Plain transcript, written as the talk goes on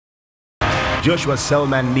Joshua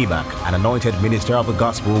Selman, an anointed minister of the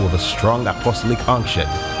gospel with a strong apostolic unction.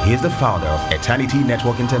 He is the founder of Eternity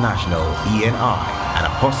Network International, ENI, an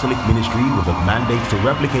apostolic ministry with a mandate to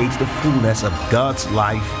replicate the fullness of God's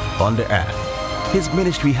life on the earth. His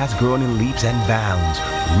ministry has grown in leaps and bounds,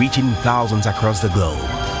 reaching thousands across the globe.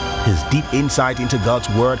 His deep insight into God's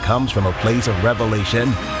word comes from a place of revelation,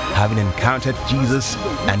 having encountered Jesus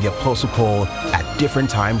and the Apostle Paul at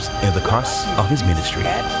different times in the course of his ministry.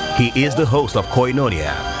 He is the host of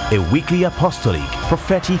Koinonia, a weekly apostolic,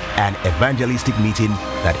 prophetic, and evangelistic meeting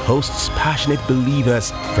that hosts passionate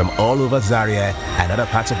believers from all over Zaria and other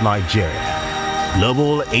parts of Nigeria.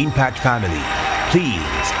 Global Impact Family,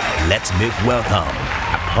 please let's make welcome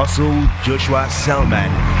Apostle Joshua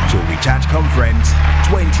Selman to Recharge Conference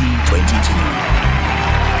 2022.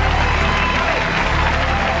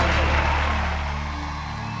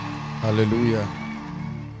 Hallelujah.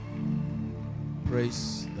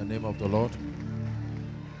 Praise the name of the Lord.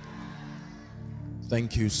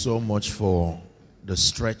 Thank you so much for the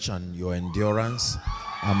stretch and your endurance.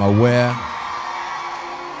 I'm aware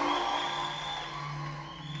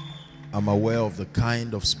of the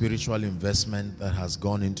kind of spiritual investment that has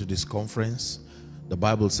gone into this conference. The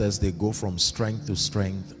Bible says they go from strength to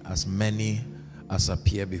strength, as many as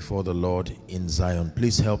appear before the Lord in Zion.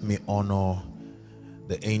 Please help me honor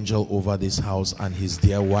the angel over this house and his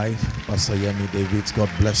dear wife, Pastor Yemi Davids. God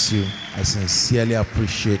bless you. I sincerely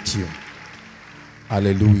appreciate you.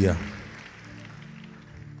 Hallelujah.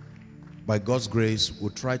 By God's grace, we'll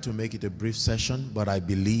try to make it a brief session, but I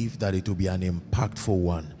believe that it will be an impactful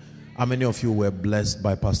one. How many of you were blessed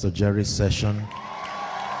by Pastor Jerry's session?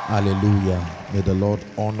 Hallelujah. May the Lord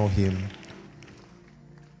honor him.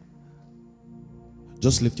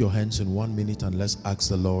 Just lift your hands in 1 minute and let's ask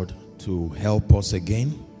the Lord to help us again.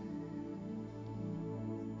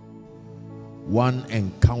 One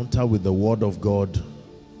encounter with the Word of God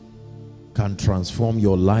can transform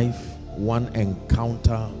your life. One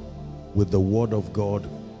encounter with the Word of God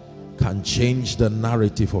can change the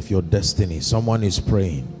narrative of your destiny. Someone is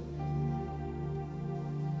praying.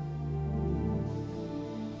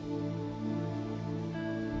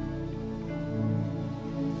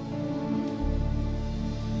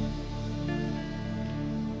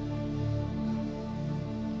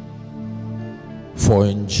 For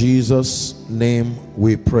in Jesus' name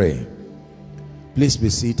we pray. Please be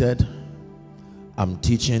seated. I'm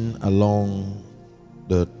teaching along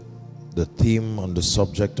the theme on the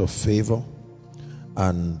subject of favor.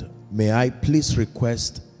 And may I please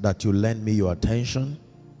request that you lend me your attention.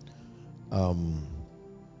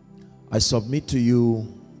 I submit to you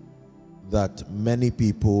that many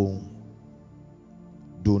people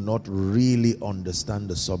do not really understand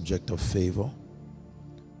the subject of favor.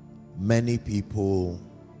 Many people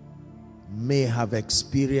may have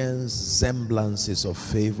experienced semblances of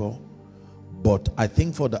favor, but I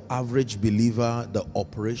think for the average believer, the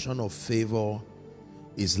operation of favor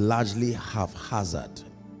is largely haphazard.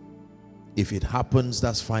 If it happens,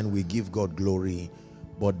 that's fine, we give God glory,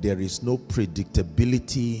 but there is no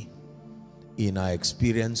predictability in our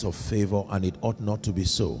experience of favor, and it ought not to be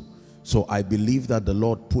so. So I believe that the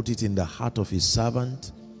Lord put it in the heart of his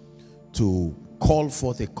servant to call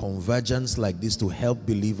forth a convergence like this to help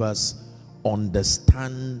believers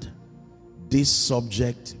understand this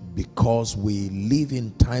subject, because we live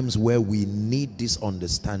in times where we need this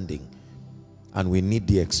understanding and we need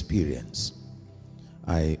the experience.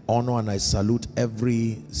 I honor and I salute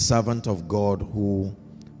every servant of God who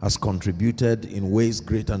has contributed in ways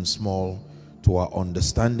great and small to our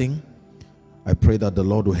understanding. I pray that the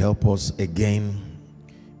Lord will help us again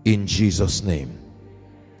in Jesus' name.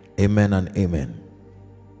 Amen and amen.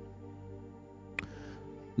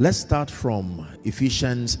 Let's start from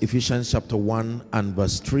Ephesians chapter 1 and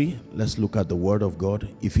verse 3. Let's look at the word of God.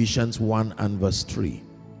 Ephesians 1 and verse 3.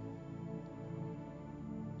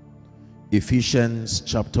 Ephesians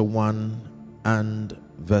chapter 1 and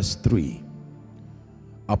verse 3.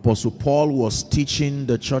 Apostle Paul was teaching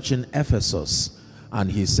the church in Ephesus,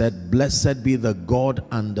 and he said, "Blessed be the God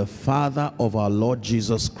and the Father of our Lord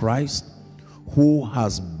Jesus Christ, who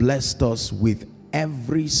has blessed us with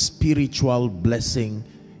every spiritual blessing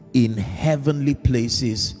in heavenly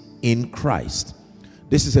places in Christ."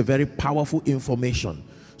 This is a very powerful information.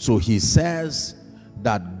 So he says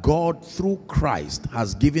that God through Christ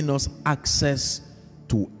has given us access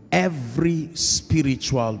to every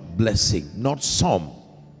spiritual blessing, not some.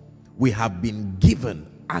 We have been given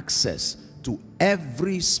access to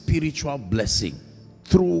every spiritual blessing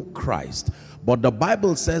through Christ. But the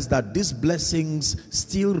Bible says that these blessings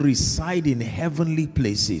still reside in heavenly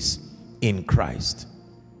places in Christ.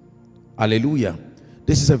 Hallelujah.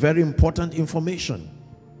 This is a very important information.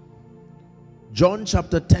 John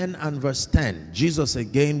chapter 10 and verse 10, Jesus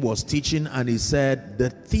again was teaching and he said, the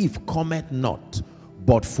thief cometh not,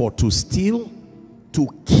 but for to steal, to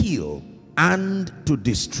kill, and to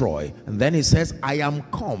destroy. And then he says, I am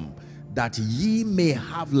come that ye may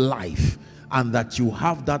have life, and that you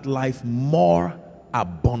have that life more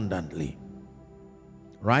abundantly.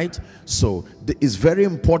 Right? So it's very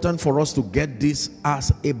important for us to get this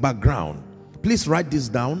as a background. Please write this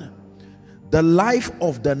down. The life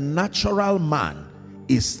of the natural man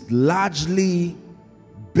is largely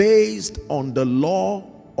based on the law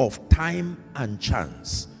of time and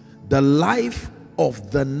chance. The life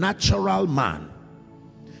of the natural man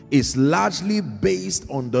is largely based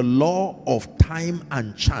on the law of time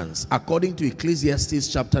and chance, according to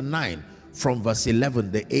Ecclesiastes chapter 9 from verse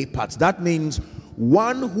 11, the A part. That means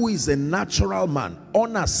one who is a natural man,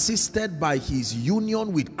 unassisted by his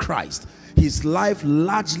union with Christ, his life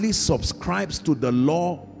largely subscribes to the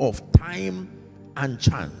law of time and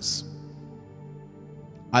chance.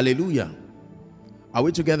 Hallelujah. Are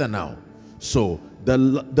we together now? So the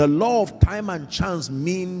law of time and chance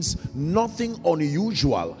means nothing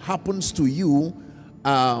unusual happens to you.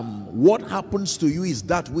 What happens to you is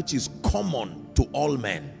that which is common to all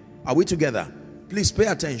men. Are we together? Please pay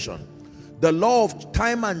attention. The law of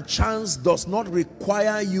time and chance does not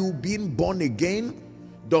require you being born again,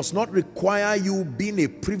 does not require you being a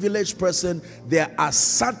privileged person. There are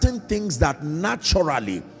certain things that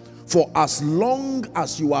naturally, for as long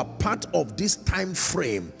as you are part of this time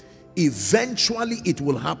frame, eventually it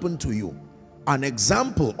will happen to you. An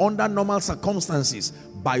example, under normal circumstances,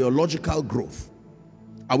 biological growth.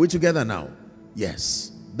 Are we together now?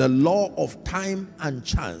 Yes. The law of time and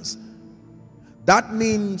chance. That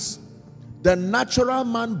means the natural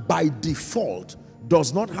man by default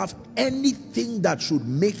does not have anything that should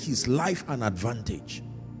make his life an advantage.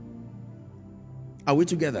 Are we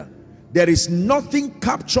together? There is nothing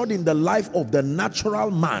captured in the life of the natural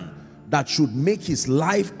man that should make his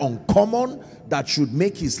life uncommon, that should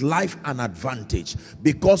make his life an advantage,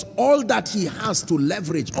 because all that he has to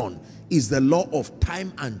leverage on is the law of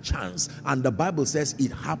time and chance, and the Bible says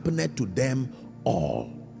it happened to them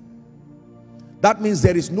all. That means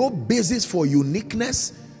there is no basis for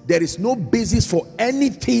uniqueness. There is no basis for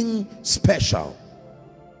anything special.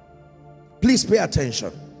 Please pay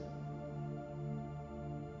attention.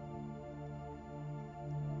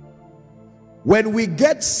 When we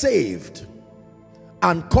get saved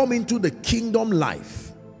and come into the kingdom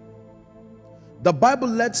life, the Bible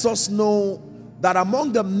lets us know that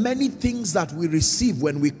among the many things that we receive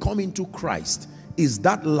when we come into Christ is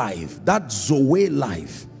that life, that Zoe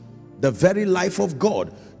life, the very life of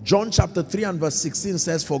God. John chapter 3 and verse 16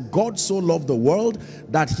 says, for God so loved the world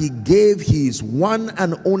that he gave his one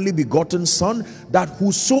and only begotten son, that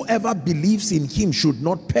whosoever believes in him should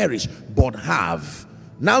not perish but have.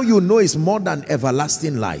 Now you know it's more than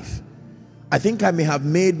everlasting life. I think I may have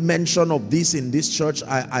made mention of this in this church,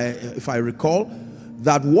 if I recall,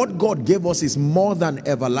 that what God gave us is more than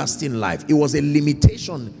everlasting life. It was a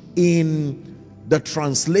limitation in the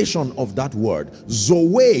translation of that word.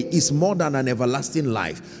 Zoe is more than an everlasting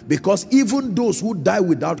life, because even those who die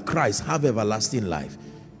without Christ have everlasting life.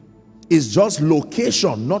 It's just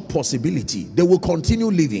location, not possibility. They will continue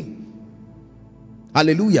living.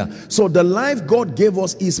 Hallelujah. So the life God gave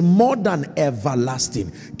us is more than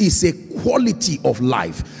everlasting. It's a quality of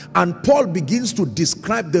life, and Paul begins to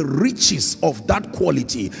describe the riches of that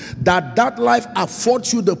quality, that life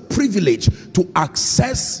affords you the privilege to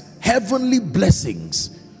access heavenly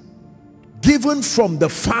blessings given from the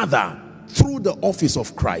Father through the office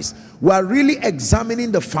of Christ. We are really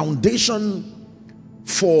examining the foundation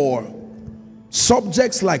for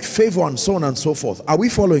subjects like favor and so on and so forth. Are we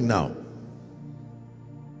following now?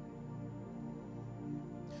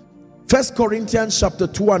 1 Corinthians chapter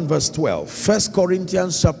 2 and verse 12. 1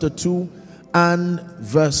 Corinthians chapter 2 and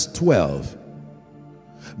verse 12.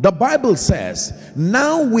 The Bible says,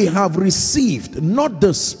 now we have received not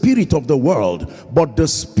the spirit of the world, but the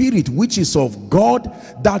Spirit which is of God,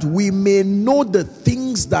 that we may know the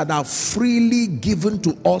things that are freely given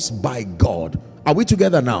to us by God. Are we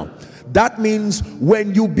together now? That means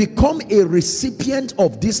when you become a recipient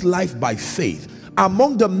of this life by faith,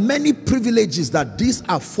 among the many privileges that this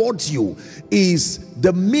affords you is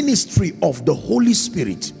the ministry of the Holy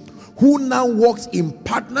Spirit, who now works in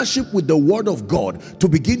partnership with the Word of God to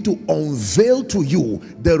begin to unveil to you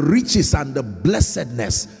the riches and the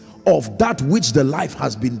blessedness of that which the life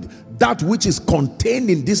has been, that which is contained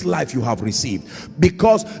in this life you have received.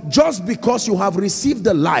 Because just because you have received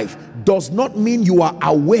the life does not mean you are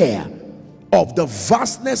aware of the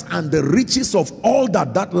vastness and the riches of all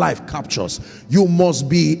that that life captures, you must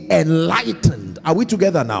be enlightened. Are we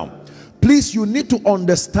together now? Please, you need to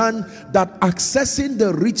understand that accessing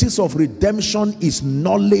the riches of redemption is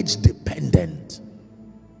knowledge dependent.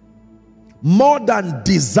 More than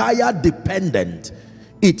desire dependent,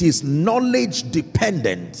 it is knowledge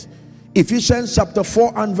dependent. Ephesians chapter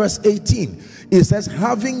 4 and verse 18, it says,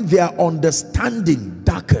 having their understanding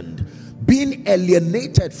darkened, being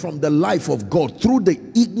alienated from the life of God through the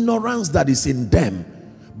ignorance that is in them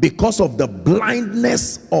because of the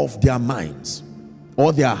blindness of their minds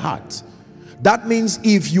or their hearts. That means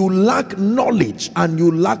if you lack knowledge and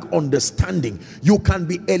you lack understanding, you can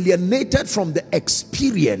be alienated from the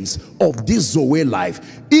experience of this Zoe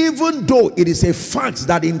life, even though it is a fact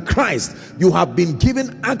that in Christ you have been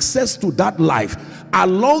given access to that life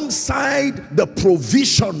alongside the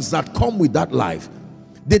provisions that come with that life.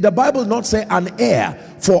 Did the Bible not say an heir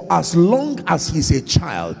for as long as he's a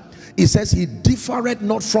child? It says he differeth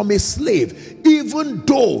not from a slave, even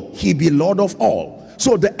though he be Lord of all.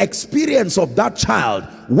 So the experience of that child,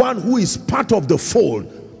 one who is part of the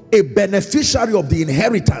fold, a beneficiary of the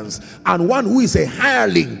inheritance, and one who is a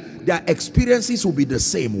hireling, their experiences will be the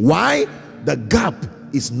same. Why? The gap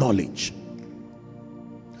is knowledge.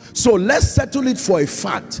 So let's settle it for a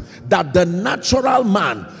fact that the natural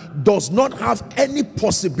man does not have any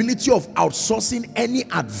possibility of outsourcing any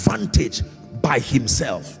advantage by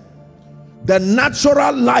himself. The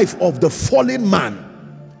natural life of the fallen man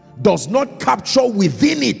does not capture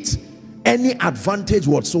within it any advantage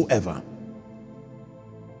whatsoever.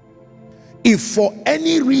 If for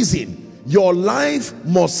any reason your life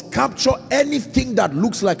must capture anything that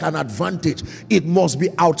looks like an advantage, it must be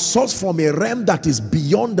outsourced from a realm that is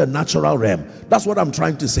beyond the natural realm. That's what I'm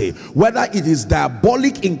trying to say. Whether it is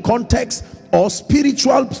diabolic in context or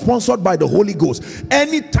spiritual, sponsored by the Holy Ghost,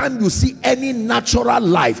 anytime you see any natural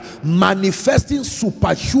life manifesting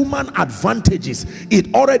superhuman advantages,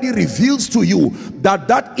 it already reveals to you that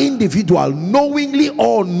that individual knowingly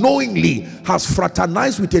or unknowingly has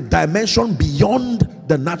fraternized with a dimension beyond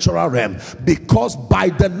the natural realm, because by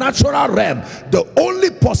the natural realm the only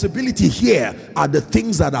possibility here are the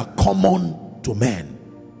things that are common to men.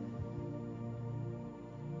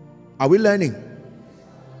 Are we learning?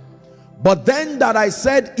 But then that I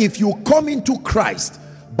said, if you come into Christ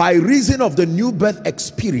by reason of the new birth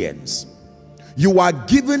experience, you are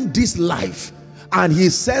given this life, and he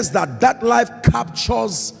says that that life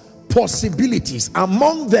captures possibilities,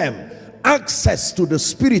 among them access to the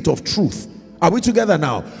Spirit of truth. Are we together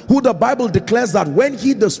now? Who the Bible declares that when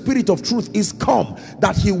he, the Spirit of truth, is come,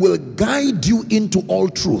 that he will guide you into all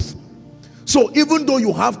truth. So even though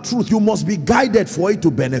you have truth, you must be guided for it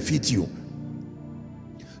to benefit you.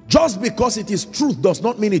 Just because it is truth does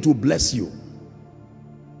not mean it will bless you.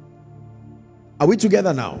 Are we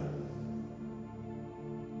together now?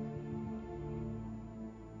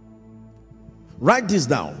 Write this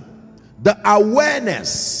down. The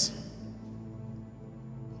awareness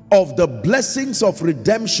of the blessings of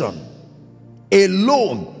redemption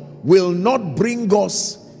alone will not bring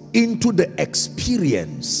us into the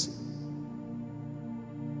experience.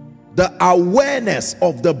 The awareness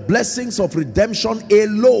of the blessings of redemption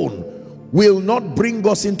alone will not bring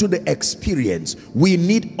us into the experience. We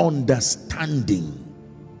need understanding.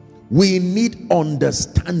 We need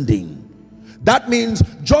understanding. That means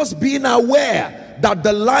just being aware that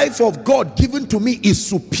the life of God given to me is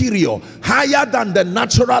superior, higher than the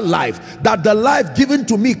natural life, that the life given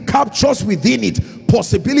to me captures within it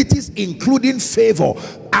possibilities including favor.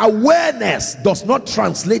 Awareness does not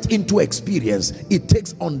translate into experience. It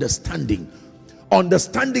takes understanding.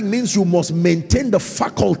 Understanding means you must maintain the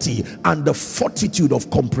faculty and the fortitude of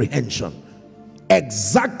comprehension.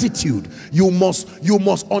 Exactitude. You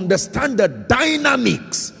must understand the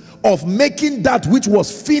dynamics of making that which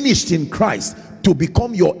was finished in Christ to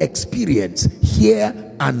become your experience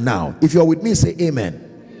here and now. If you're with me, say amen.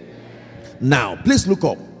 Now, please look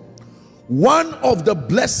up. One of the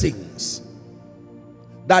blessings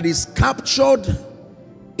that is captured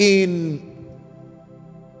in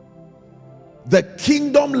the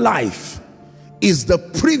kingdom life is the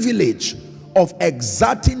privilege of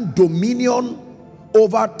exerting dominion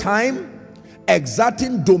over time,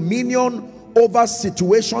 exerting dominion over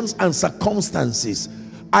situations and circumstances.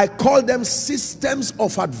 I call them systems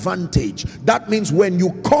of advantage. That means when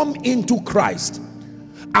you come into Christ,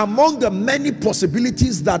 among the many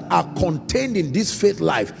possibilities that are contained in this faith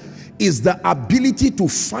life is the ability to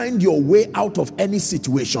find your way out of any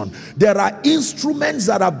situation. There are instruments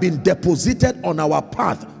that have been deposited on our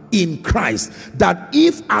path in Christ, that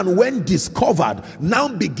if and when discovered, now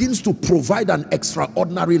begins to provide an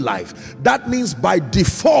extraordinary life. That means by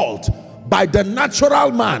default, by the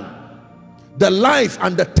natural man, the life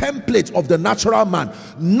and the template of the natural man,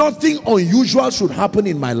 nothing unusual should happen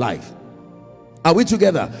in my life. Are we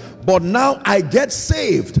together? But now I get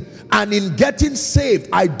saved, and in getting saved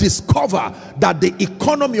I discover that the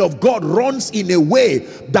economy of God runs in a way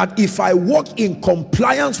that if I walk in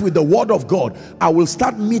compliance with the word of God, I will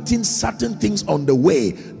start meeting certain things on the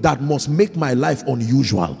way that must make my life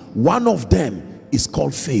unusual. One of them is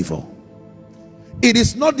called favor. It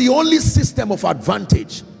is not the only system of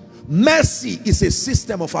advantage. Mercy is a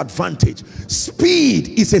system of advantage.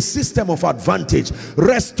 Speed is a system of advantage.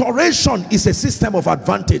 Restoration is a system of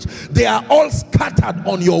advantage. They are all scattered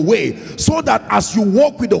on your way, so that as you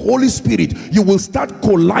walk with the Holy Spirit, you will start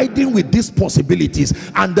colliding with these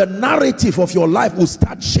possibilities, and the narrative of your life will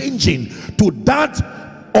start changing to that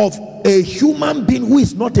of a human being who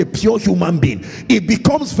is not a pure human being. It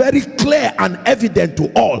becomes very clear and evident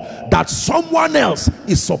to all that someone else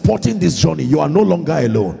is supporting this journey. You are no longer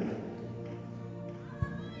alone.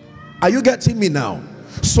 Are you getting me now?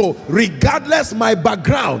 So regardless my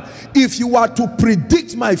background, if you are to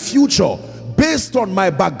predict my future based on my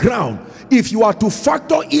background, if you are to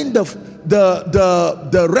factor in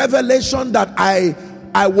the revelation that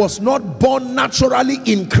I was not born naturally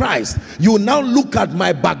in Christ, you now look at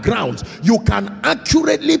my background, you can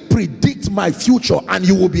accurately predict my future, and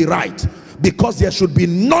you will be right, because there should be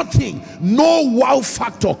nothing, no wow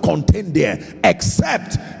factor contained there,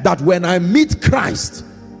 except that when I meet Christ,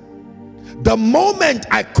 the moment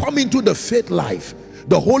I come into the faith life,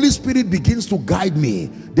 the Holy Spirit begins to guide me.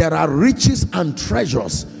 There are riches and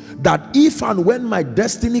treasures that if and when my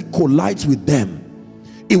destiny collides with them,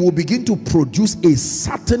 it will begin to produce a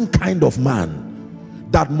certain kind of man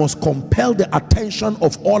that must compel the attention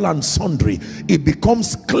of all and sundry. It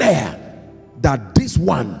becomes clear that this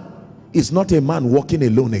one is not a man walking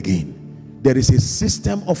alone again. There is a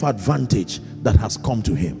system of advantage that has come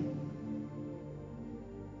to him.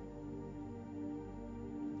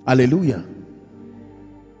 Hallelujah.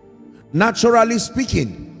 Naturally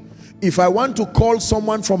speaking, if I want to call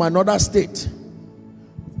someone from another state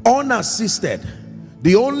unassisted,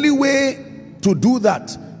 the only way to do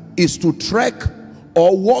that is to trek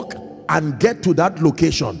or walk and get to that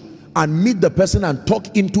location and meet the person and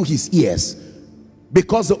talk into his ears,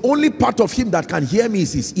 because the only part of him that can hear me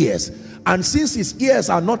is his ears. And since his ears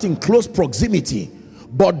are not in close proximity,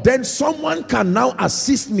 but then someone can now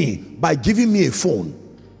assist me by giving me a phone.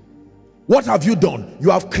 What have you done? You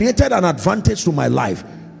have created an advantage to my life.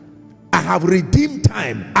 I have redeemed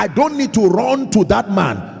time. I don't need to run to that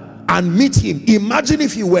man and meet him. Imagine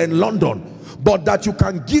if you were in London, but that you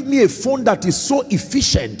can give me a phone that is so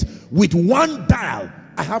efficient. With one dial,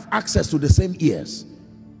 I have access to the same ears.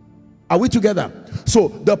 Are we together? So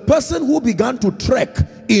the person who began to trek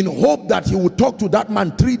in hope that he would talk to that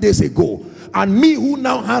man 3 days ago, and me who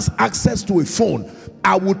now has access to a phone,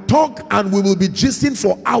 I will talk and we will be gisting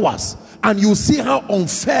for hours. And you see how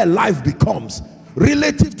unfair life becomes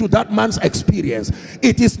relative to that man's experience.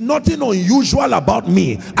 It is nothing unusual about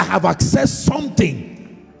me. I have accessed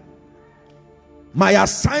something. My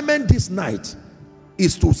assignment this night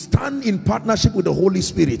is to stand in partnership with the Holy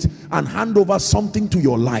Spirit and hand over something to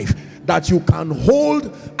your life that you can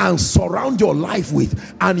hold and surround your life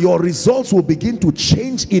with, and your results will begin to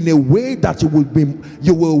change in a way that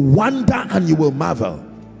you will wonder and you will marvel.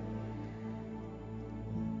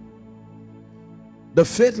 The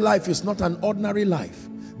faith life is not an ordinary life.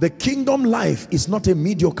 The kingdom life is not a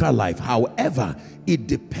mediocre life. However, it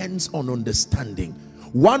depends on understanding.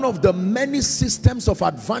 One of the many systems of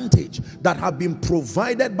advantage that have been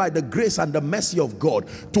provided by the grace and the mercy of God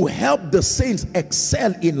to help the saints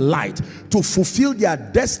excel in light, to fulfill their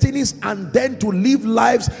destinies, and then to live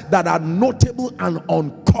lives that are notable and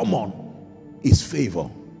uncommon, is favor.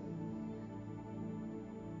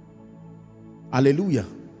 Hallelujah.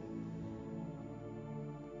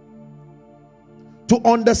 To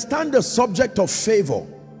understand the subject of favor,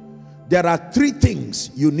 there are 3 things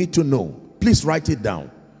you need to know. Please write it down.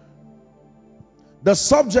 The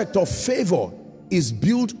subject of favor is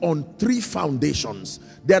built on 3 foundations.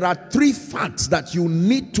 There are 3 facts that you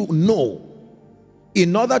need to know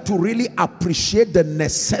in order to really appreciate the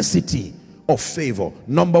necessity of favor.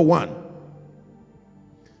 Number 1,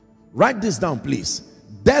 write this down please.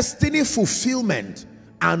 Destiny fulfillment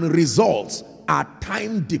and results are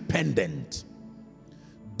time dependent.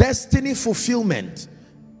 Destiny fulfillment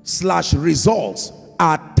 / results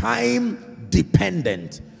are time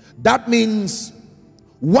dependent. That means,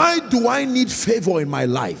 why do I need favor in my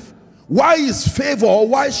life? Why is favor, or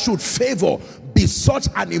why should favor be such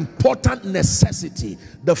an important necessity?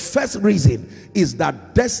 The first reason is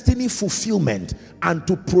that destiny fulfillment and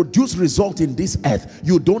to produce result in this earth,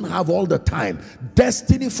 you don't have all the time.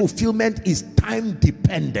 Destiny fulfillment is time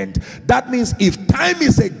dependent. That means if time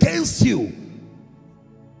is against you,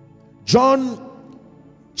 John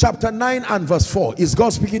chapter 9 and verse 4, is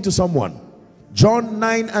God speaking to someone? John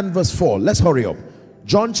 9 and verse 4, let's hurry up.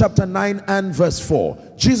 John chapter 9 and verse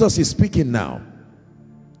 4, Jesus is speaking now.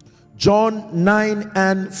 John 9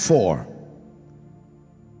 and 4.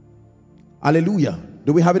 Hallelujah.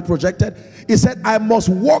 Do we have it projected? He said, I must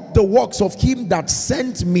walk the works of him that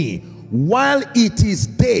sent me while it is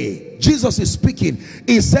day. Jesus is speaking.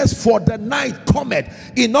 He says, for the night cometh.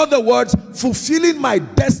 In other words, fulfilling my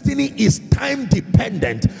destiny is time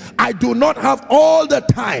dependent. I do not have all the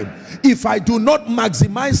time. If I do not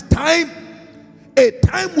maximize time, a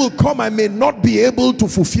time will come I may not be able to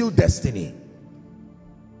fulfill destiny.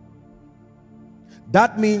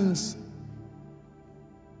 That means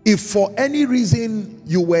if for any reason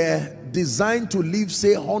you were designed to live,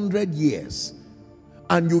 say 100 years,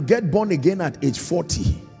 and you get born again at age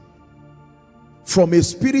 40, from a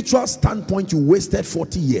spiritual standpoint, you wasted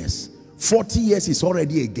 40 years. 40 years is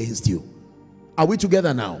already against you. Are we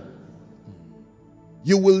together now?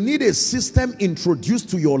 You will need a system introduced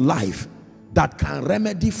to your life that can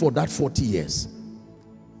remedy for that 40 years.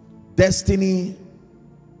 Destiny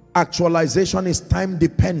actualization is time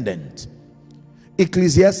dependent.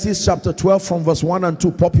 Ecclesiastes chapter 12 from verse 1 and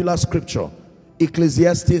 2, popular scripture.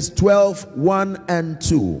 Ecclesiastes 12, 1 and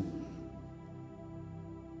 2.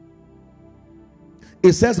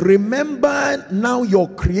 It says, remember now your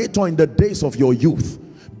Creator in the days of your youth,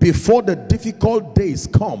 before the difficult days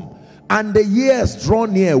come and the years draw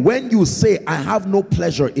near, when you say, I have no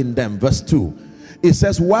pleasure in them. Verse 2, it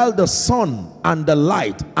says, while the sun and the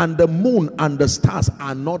light and the moon and the stars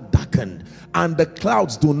are not darkened, and the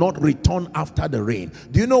clouds do not return after the rain.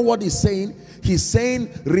 Do you know what he's saying? He's saying,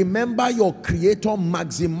 remember your Creator,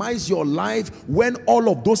 maximize your life when all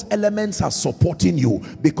of those elements are supporting you,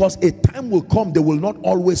 because a time will come they will not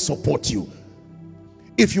always support you.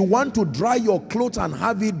 If you want to dry your clothes and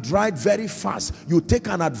have it dried very fast, you take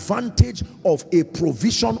an advantage of a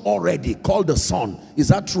provision already called the sun. Is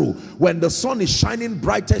that true? When the sun is shining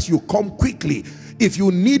brightest, you come quickly. If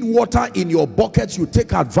you need water in your buckets, you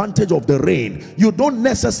take advantage of the rain. You don't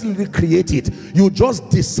necessarily create it. You just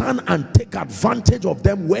discern and take advantage of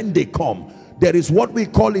them when they come. There is what we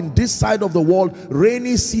call in this side of the world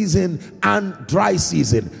rainy season and dry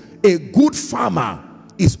season. A good farmer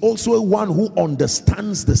is also one who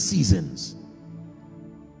understands the seasons.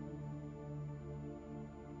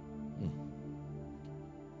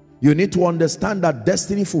 You need to understand that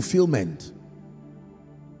destiny fulfillment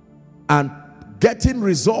and getting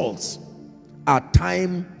results are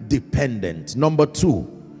time dependent. Number two,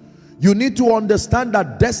 you need to understand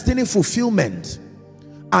that destiny fulfillment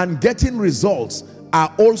and getting results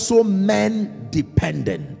are also men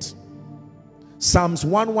dependent. Psalms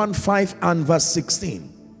 115 and verse 16.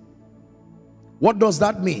 What does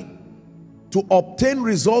that mean? To obtain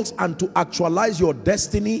results and to actualize your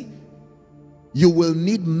destiny, you will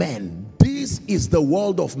need men. This is the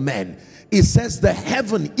world of men. It says the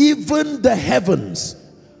heaven, even the heavens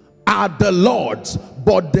are the Lord's,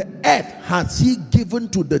 but the earth has he given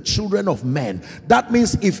to the children of men. That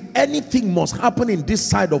means if anything must happen in this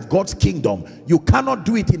side of God's kingdom, you cannot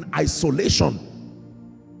do it in isolation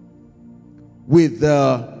with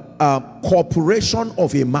the corporation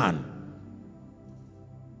of a man.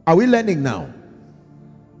 Are we learning now?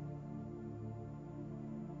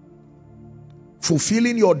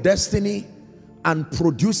 Fulfilling your destiny and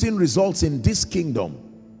producing results in this kingdom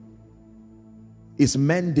is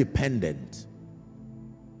men dependent.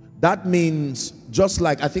 That means, just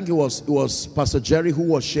like I think it was Pastor Jerry who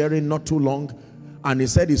was sharing not too long, and he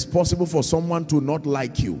said it's possible for someone to not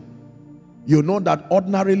like you. You know that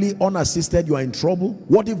ordinarily unassisted you are in trouble.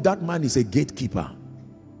 What if that man is a gatekeeper?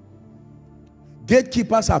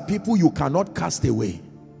 Gatekeepers are people you cannot cast away.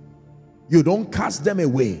 You don't cast them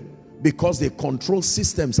away because they control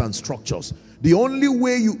systems and structures. The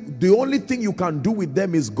only thing you can do with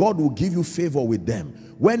them is God will give you favor with them.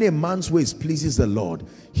 When a man's ways pleases the Lord,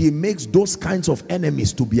 he makes those kinds of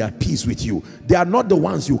enemies to be at peace with you. They are not the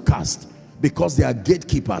ones you cast because they are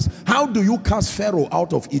gatekeepers. How do you cast Pharaoh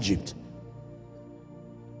out of Egypt?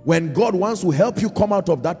 When God wants to help you come out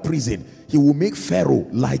of that prison, he will make Pharaoh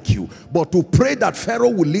like you. But to pray that Pharaoh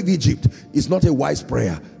will leave Egypt is not a wise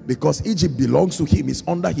prayer, because Egypt belongs to him, is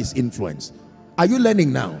under his influence. Are you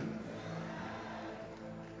learning now?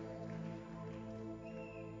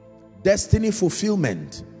 Destiny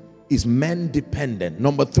fulfillment is man dependent.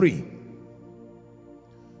 Number 3,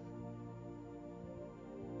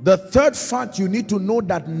 the third fact you need to know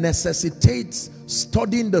that necessitates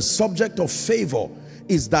studying the subject of favor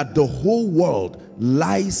is that the whole world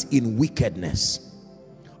lies in wickedness.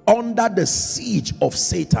 Under the siege of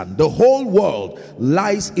Satan, the whole world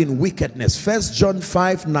lies in wickedness. 1 John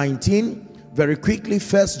 5:19, very quickly,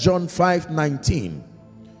 1 John 5:19.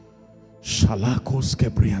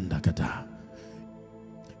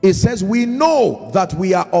 It says, we know that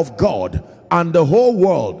we are of God, and the whole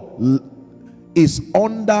world is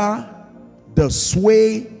under the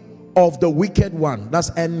sway of the wicked one. That's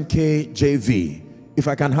NKJV. If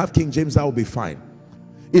I can have King James, that will be fine.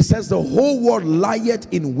 It says the whole world lieth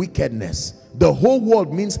in wickedness. The whole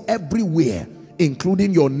world means everywhere,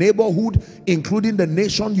 including your neighborhood, including the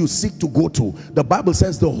nation you seek to go to. The Bible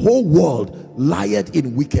says the whole world lieth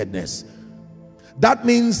in wickedness. That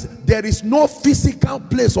means there is no physical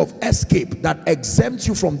place of escape that exempts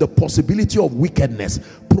you from the possibility of wickedness,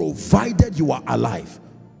 provided you are alive.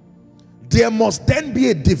 There must then be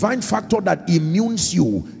a divine factor that immunes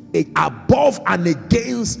you above and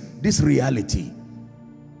against this reality.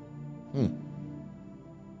 1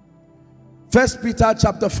 Peter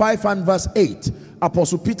chapter 5 and verse 8.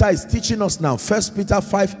 Apostle Peter is teaching us now. 1 Peter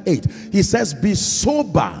 5:8. He says, be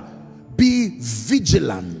sober, be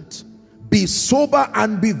vigilant. Be sober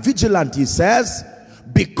and be vigilant, he says,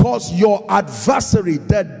 because your adversary,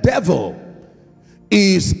 the devil,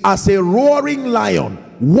 is as a roaring lion,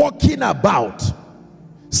 walking about,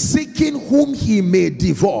 seeking whom he may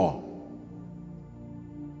devour.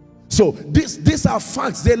 So these are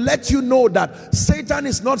facts. They let you know that Satan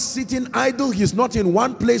is not sitting idle. He's not in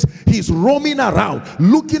one place. He's roaming around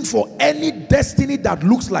looking for any destiny that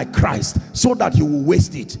looks like Christ, so that he will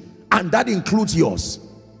waste it, and that includes yours.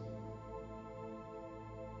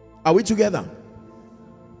 Are we together?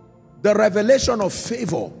 The revelation of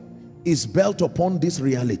favor is built upon these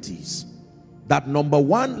realities. That number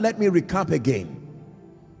 1, let me recap again.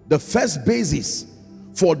 The first basis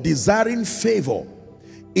for desiring favor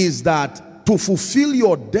is that to fulfill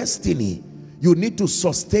your destiny, you need to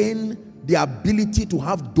sustain the ability to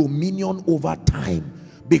have dominion over time,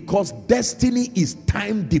 because destiny is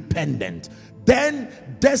time dependent. Then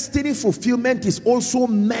destiny fulfillment is also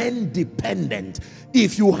man dependent.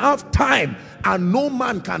 If you have time and no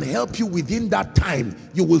man can help you within that time,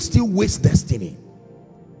 you will still waste destiny.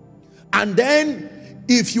 And then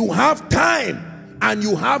if you have time and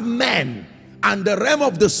you have men and the realm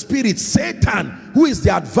of the spirit, Satan, who is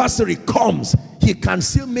the adversary, comes, he can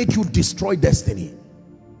still make you destroy destiny.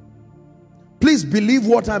 Please believe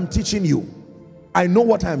what I'm teaching you. I know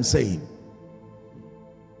what I'm saying.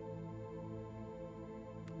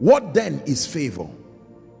 What then is favor?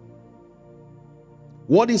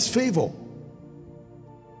 What is favor?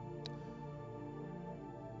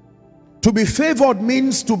 To be favored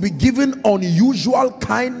means to be given unusual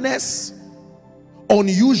kindness,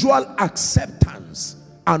 unusual acceptance,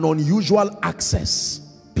 and unusual access.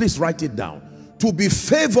 Please write it down. To be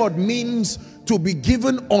favored means to be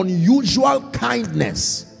given unusual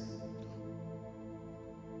kindness,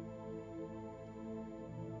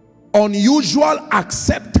 unusual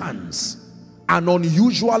acceptance, and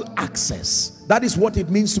unusual access. That is what it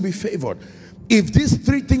means to be favored. If these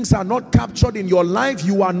 3 things are not captured in your life,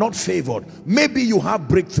 you are not favored. Maybe you have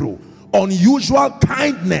breakthrough. Unusual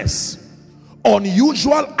kindness,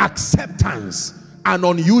 unusual acceptance, and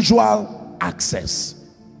unusual access.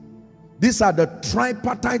 These are the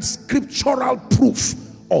tripartite scriptural proof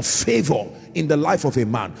of favor in the life of a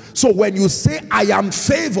man. So when you say I am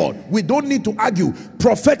favored, we don't need to argue.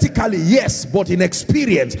 Prophetically, yes, but in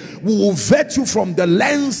experience, we will vet you from the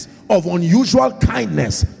lens of unusual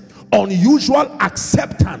kindness, unusual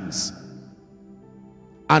acceptance,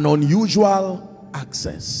 and unusual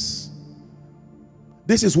access.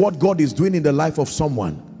 This is what God is doing in the life of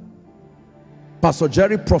someone. Pastor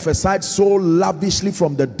Jerry prophesied so lavishly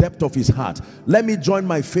from the depth of his heart. Let me join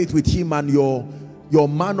my faith with him and your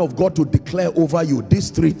man of God to declare over you these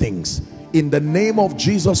 3 things. In the name of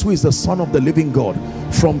Jesus, who is the Son of the living God,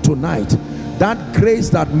 from tonight, that grace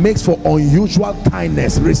that makes for unusual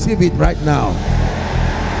kindness, receive it right now.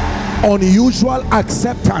 Unusual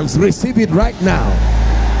acceptance, receive it right now.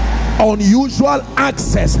 Unusual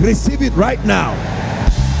access, receive it right now.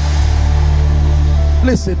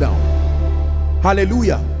 Please sit down.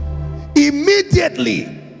 Hallelujah. Immediately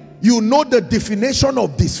you know the definition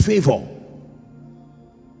of disfavor.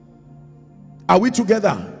 Are we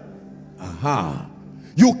together? Aha.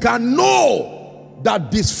 You can know that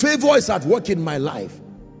disfavor is at work in my life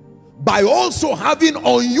by also having an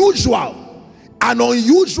unusual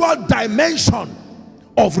dimension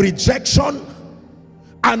of rejection,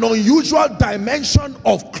 an unusual dimension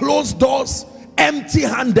of closed doors,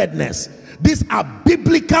 empty-handedness. These are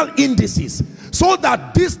biblical indices, so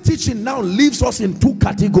that this teaching now leaves us in two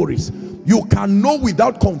categories. You can know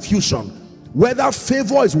without confusion whether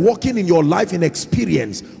favor is working in your life in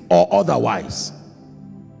experience or otherwise.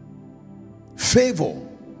 Favor,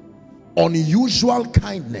 unusual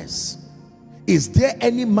kindness. Is there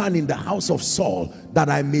any man in the house of Saul that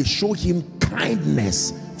I may show him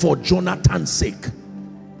kindness for Jonathan's sake?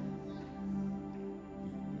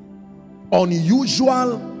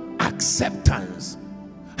 Unusual acceptance.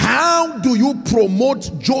 How do you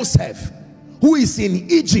promote Joseph, who is in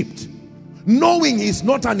Egypt, knowing he's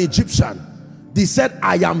not an Egyptian? He said,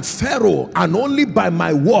 I am Pharaoh, and only by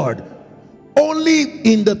my word, only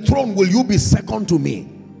in the throne will you be second to me.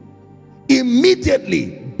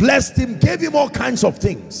 Immediately blessed him, gave him all kinds of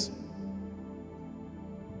things.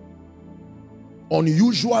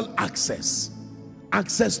 Unusual access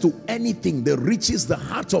to anything, the riches, the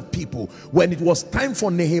hearts of people. When it was time for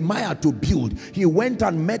Nehemiah to build, he went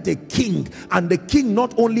and met a king, and the king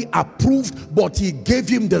not only approved, but he gave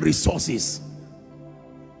him the resources.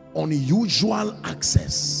 Unusual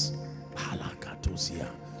access.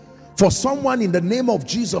 For someone, in the name of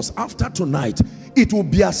Jesus, after tonight, it will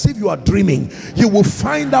be as if you are dreaming. You will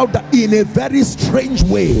find out that in a very strange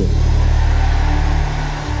way.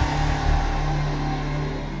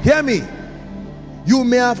 Hear me. You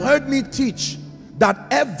may have heard me teach that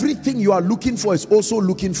everything you are looking for is also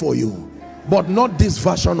looking for you, but not this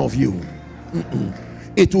version of you.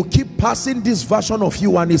 It will keep passing this version of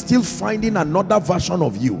you and is still finding another version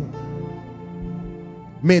of you.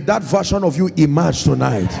 May that version of you emerge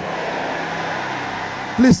tonight.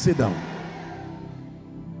 Please sit down.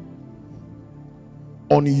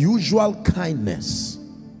 Unusual kindness,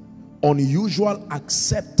 unusual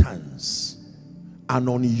acceptance, and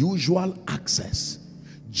unusual access.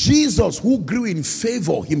 Jesus, who grew in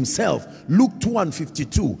favor himself, Luke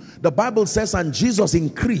 2:52, the Bible says, and Jesus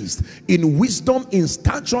increased in wisdom, in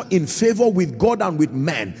stature, in favor with God and with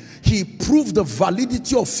men. He proved the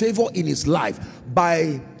validity of favor in his life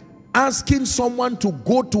by asking someone to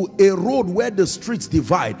go to a road where the streets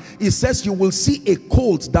divide. He says, you will see a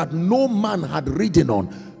colt that no man had ridden on.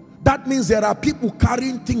 That means there are people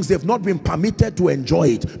carrying things they've not been permitted to enjoy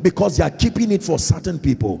it, because they are keeping it for certain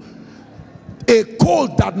people. A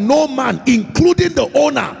colt that no man, including the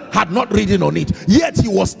owner, had not ridden on it, yet he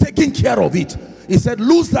was taking care of it. He said,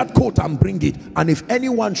 lose that colt and bring it, and if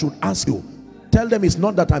anyone should ask you, tell them it's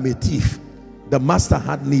not that I'm a thief. The master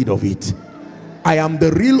had need of it. I am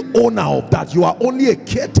the real owner of that. You are only a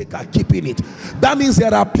caretaker keeping it. That means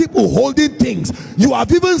there are people holding things. You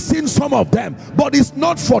have even seen some of them, but it's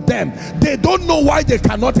not for them. They don't know why they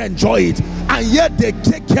cannot enjoy it, and yet they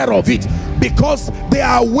take care of it, because they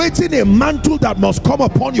are waiting a mantle that must come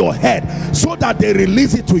upon your head so that they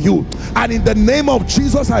release it to you. And in the name of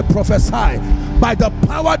Jesus, I prophesy, by the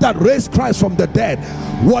power that raised Christ from the dead,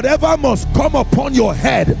 whatever must come upon your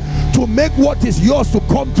head to make what is yours to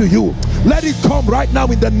come to you, let it come right now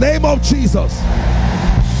in the name of Jesus.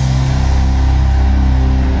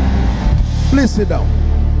 Please sit down.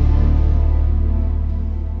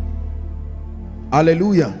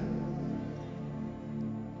 Hallelujah.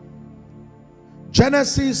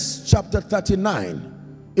 Genesis chapter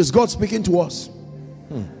 39. Is God speaking to us?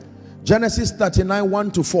 Genesis 39,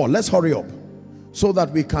 1-4. Let's hurry up so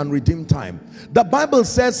that we can redeem time. The Bible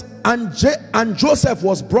says, and Joseph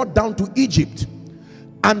was brought down to Egypt,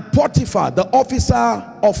 and Potiphar, the officer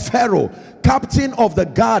of Pharaoh, captain of the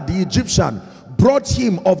guard, the Egyptian, brought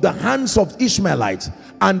him of the hands of Ishmaelites,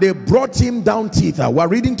 and they brought him down thither. We're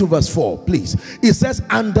reading to verse 4, please. It says,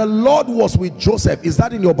 and the Lord was with Joseph. Is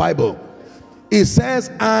that in your Bible? It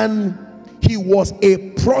says, and he was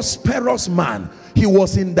a prosperous man. He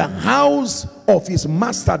was in the house of his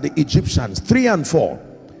master, the Egyptians. 3 and 4.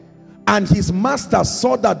 And his master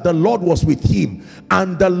saw that the Lord was with him,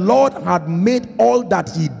 and the Lord had made all that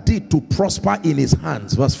he did to prosper in his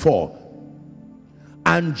hands. Verse 4.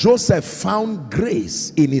 And Joseph found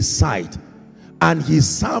grace in his sight, and he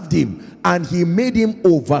served him, and he made him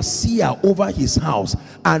overseer over his house,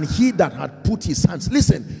 and he that had put his hands.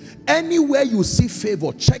 Listen, anywhere you see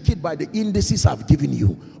favor, check it by the indices I've given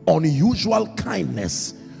you. Unusual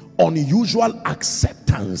kindness, unusual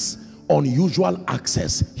acceptance, unusual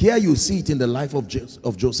access. Here you see it in the life of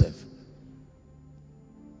Joseph.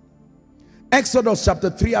 Exodus chapter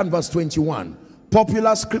 3 and verse 21,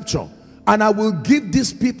 popular scripture. And I will give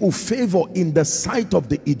these people favor in the sight of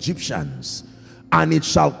the Egyptians, and it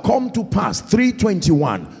shall come to pass,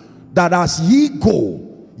 3:21, that as ye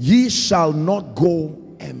go, ye shall not go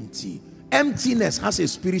empty. Emptiness has a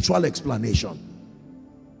spiritual explanation.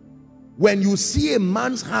 When you see a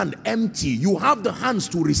man's hand empty, you have the hands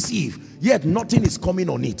to receive, yet nothing is coming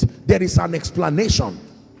on it. There is an explanation.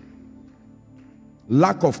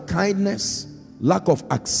 Lack of kindness, lack of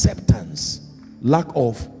acceptance, lack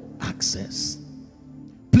of access.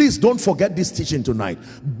 Please don't forget this teaching tonight.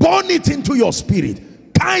 Burn it into your spirit.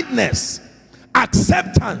 Kindness,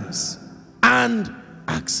 acceptance, and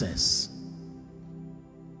access.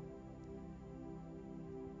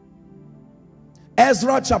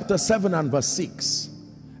 Ezra chapter 7 and verse 6.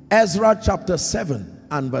 Ezra chapter 7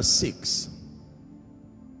 and verse 6.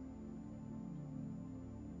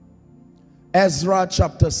 Ezra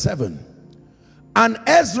chapter 7. And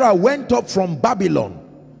Ezra went up from Babylon,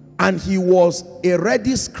 and he was a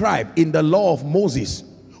ready scribe in the law of Moses,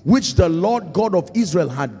 which the Lord God of Israel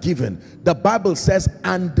had given. The Bible says,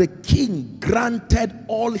 and the king granted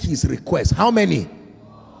all his requests. How many?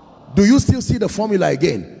 Do you still see the formula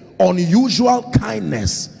again? Unusual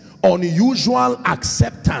kindness, unusual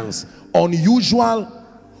acceptance, unusual.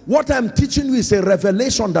 What I'm teaching you is a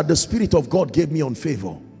revelation that the Spirit of God gave me on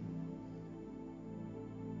Favor.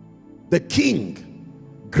 The king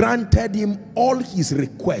granted him all his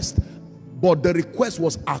requests, but the request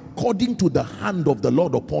was according to the hand of the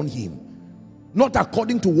Lord upon him, not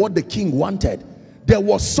according to what the king wanted. There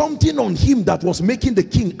was something on him that was making the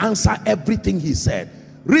king answer everything he said.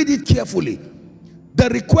 Read it carefully. The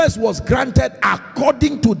request was granted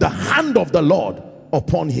according to the hand of the Lord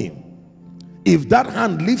upon him. If that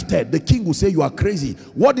hand lifted, the king will say, you are crazy.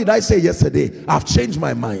 What did I say yesterday? I've changed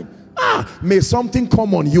my mind. May something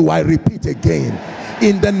come on you. I repeat again,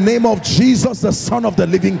 in the name of Jesus, the Son of the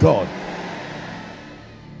living God.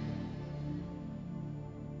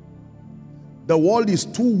 The world is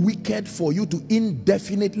too wicked for you to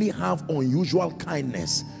indefinitely have unusual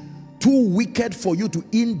kindness. Too wicked for you to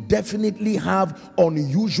indefinitely have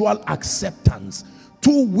unusual acceptance.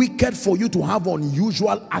 Too wicked for you to have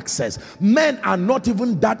unusual access. Men are not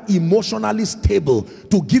even that emotionally stable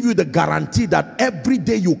to give you the guarantee that every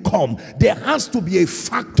day you come, there has to be a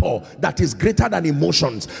factor that is greater than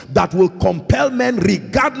emotions that will compel men,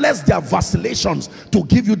 regardless their vacillations, to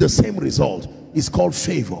give you the same result. It's called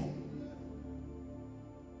favor.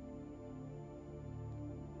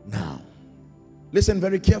 Now, listen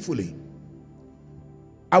very carefully.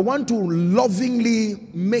 I want to lovingly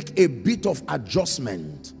make a bit of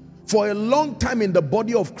adjustment. For a long time in the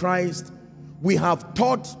body of Christ, we have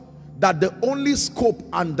taught that the only scope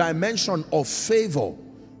and dimension of favor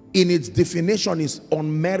in its definition is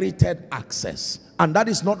unmerited access. And that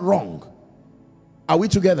is not wrong. Are we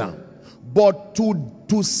together? But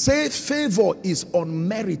to say favor is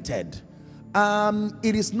unmerited,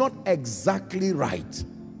 it is not exactly right.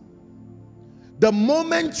 The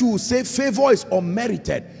moment you say favor is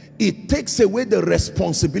unmerited, it takes away the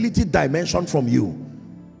responsibility dimension from you.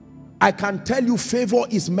 I can tell you favor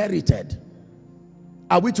is merited.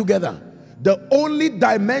 Are we together? The only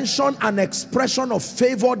dimension and expression of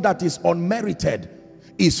favor that is unmerited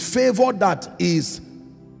is favor that is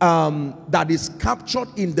captured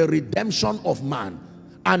in the redemption of man.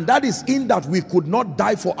 And that is in that we could not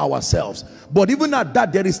die for ourselves. But even at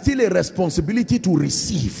that, there is still a responsibility to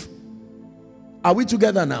receive. Are we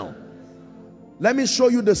together now? Let me show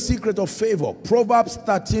you the secret of favor. Proverbs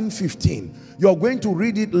 13:15. You're going to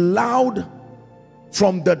read it loud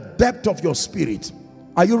from the depth of your spirit.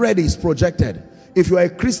 Are you ready? It's projected. If you are a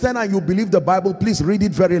Christian and you believe the Bible, please read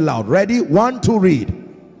it very loud. Ready? 1, 2, read.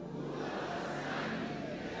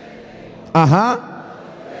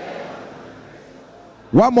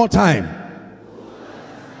 One more time.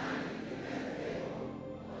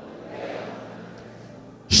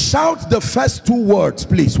 Shout the first 2 words,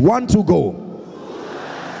 please. 1, 2, go.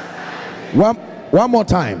 One more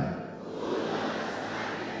time.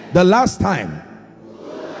 The last time.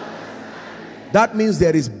 That means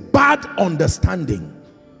there is bad understanding.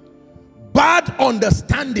 Bad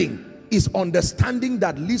understanding is understanding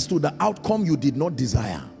that leads to the outcome you did not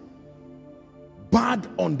desire. Bad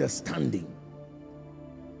understanding.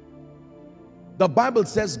 The Bible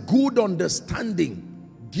says good understanding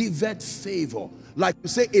giveth favor. Like you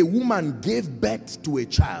say, a woman gave birth to a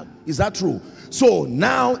child. Is that true? So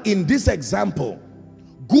now in this example,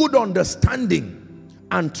 good understanding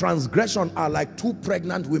and transgression are like 2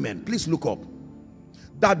 pregnant women. Please look up.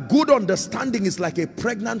 That good understanding is like a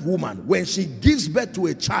pregnant woman. When she gives birth to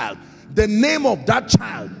a child, the name of that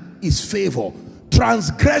child is favor.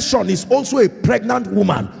 Transgression is also a pregnant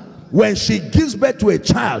woman. When she gives birth to a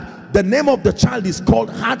child, the name of the child is called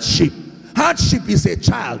hardship. Hardship is a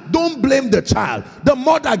child. Don't blame the child. The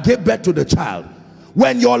mother gave birth to the child.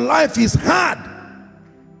 When your life is hard,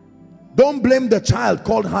 Don't blame the child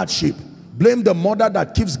called hardship. Blame the mother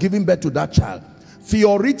that keeps giving birth to that child.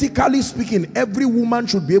 Theoretically speaking, every woman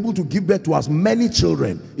should be able to give birth to as many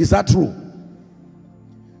children. Is that true?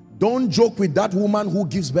 Don't joke with that woman who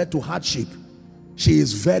gives birth to hardship. She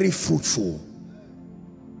is very fruitful.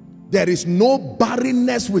 There is no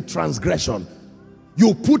barrenness with transgression.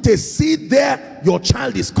 You put a seed there, your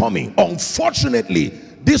child is coming. Unfortunately,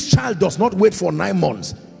 this child does not wait for 9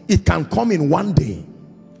 months. It can come in one day.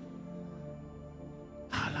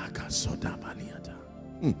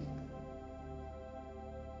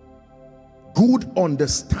 Good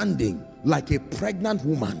understanding, like a pregnant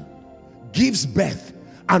woman, gives birth.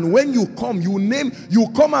 And when you come, you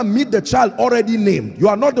come and meet the child already named. You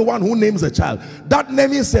are not the one who names the child. That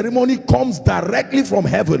naming ceremony comes directly from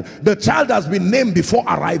heaven. The child has been named before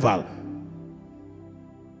arrival.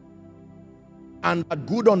 And a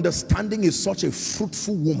good understanding is such a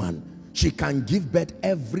fruitful woman. She can give birth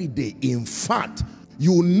every day. In fact,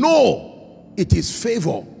 you know it is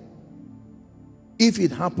favor if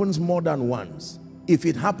it happens more than once. If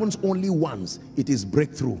it happens only once, it is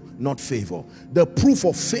breakthrough, not favor. The proof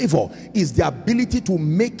of favor is the ability to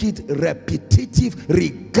make it repetitive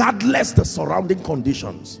regardless the surrounding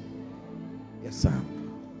conditions. Yes, sir.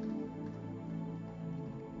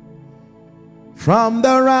 From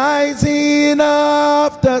the rising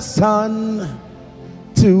of the sun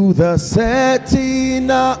to the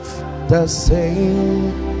setting of the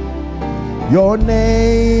same, your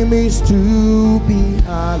name is to be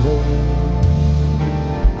hallowed.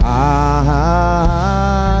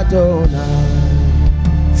 Adonai.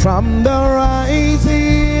 From the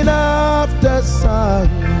rising of the sun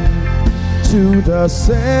to the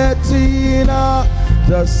setting of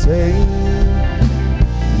the same,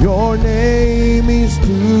 your name is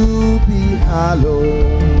to be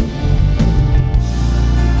hallowed.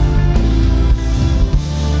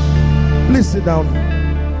 Please sit down.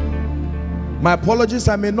 My apologies,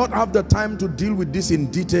 I may not have the time to deal with this in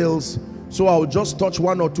details, so I'll just touch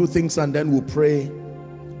 1 or 2 things and then we'll pray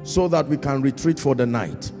so that we can retreat for the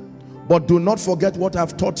night. But do not forget what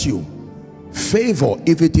I've taught you. Favor,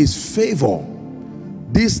 if it is favor,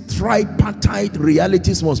 these tripartite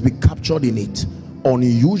realities must be captured in it.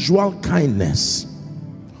 Unusual kindness,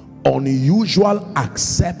 unusual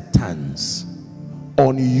acceptance,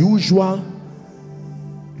 unusual,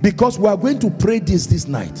 because we are going to pray this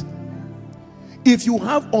night. If you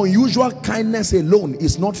have unusual kindness alone,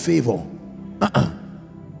 it's not favor.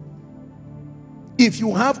 If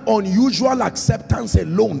you have unusual acceptance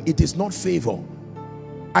alone, it is not favor.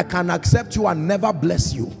 I can accept you and never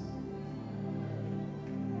bless you.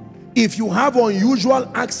 If you have unusual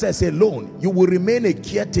access alone, you will remain a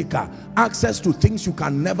caretaker, access to things you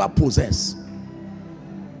can never possess.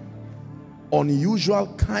 Unusual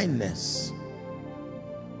kindness,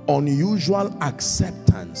 unusual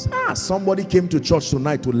acceptance. Somebody came to church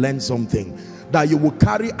tonight to learn something that you will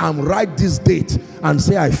carry and write this date and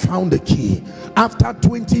say, I found the key. After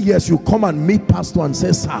 20 years, you come and meet pastor and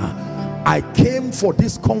say, sir, I came for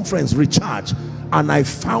this conference, Recharge, and I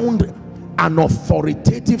found an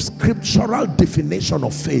authoritative scriptural definition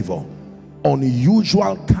of favor.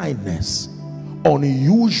 Unusual kindness,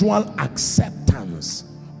 unusual acceptance,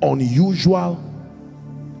 unusual.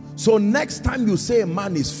 So next time you say a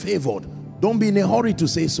man is favored, don't be in a hurry to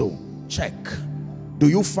say so. Check. Do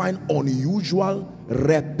you find unusual,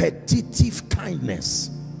 repetitive kindness,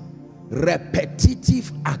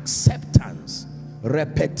 repetitive acceptance,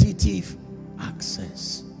 repetitive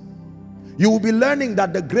access? You will be learning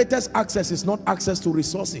that the greatest access is not access to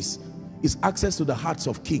resources, it's access to the hearts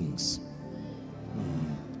of kings.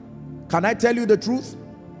 Can I tell you the truth?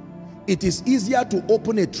 It is easier to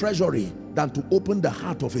open a treasury than to open the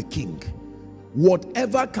heart of a king.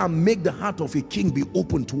 Whatever can make the heart of a king be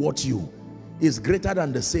open towards you is greater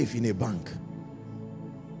than the safe in a bank.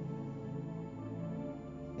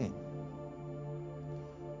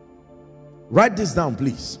 Write this down,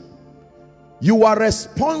 please. You are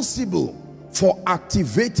responsible for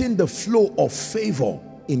activating the flow of favor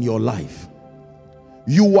in your life.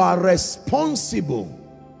 You are responsible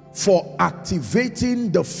for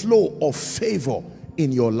activating the flow of favor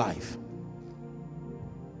in your life.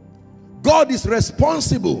 God is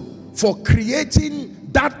responsible for creating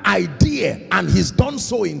that idea, and he's done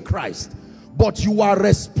so in Christ. But you are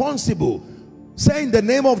responsible. Say in the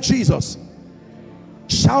name of Jesus.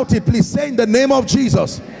 Shout it, please. Say in the name of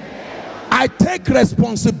Jesus. I take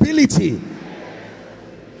responsibility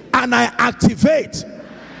and I activate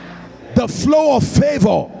the flow of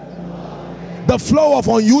favor, the flow of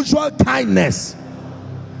unusual kindness,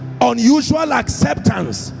 unusual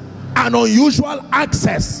acceptance, and unusual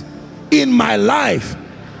access in my life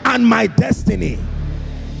and my destiny.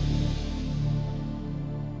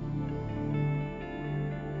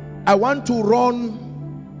 I want to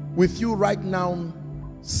run with you right now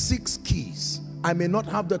 6 keys. I may not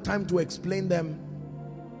have the time to explain them.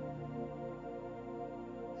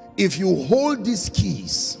 If you hold these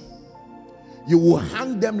keys, you will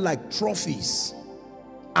hang them like trophies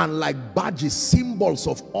and like badges, symbols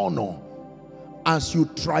of honor, as you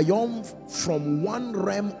triumph from one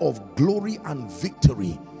realm of glory and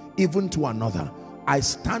victory even to another. I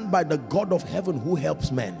stand by the God of heaven who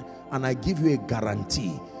helps men, and I give you a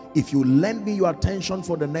guarantee. If you lend me your attention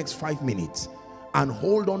for the next 5 minutes and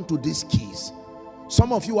hold on to these keys,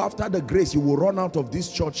 some of you, after the grace, you will run out of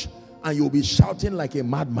this church and you'll be shouting like a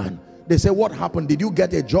madman. They say, what happened? Did you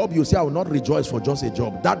get a job? You say, I will not rejoice for just a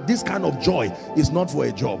job. This kind of joy is not for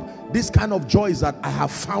a job. This kind of joy is that I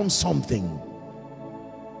have found something.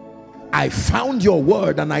 I found your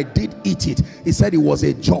word and I did eat it. He said it was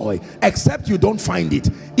a joy. Except you don't find it.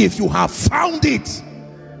 If you have found it,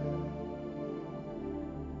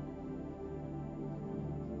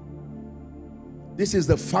 this is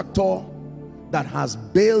the factor that has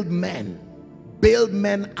bailed men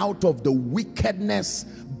out of the wickedness,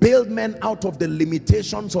 bailed men out of the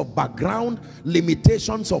limitations of background,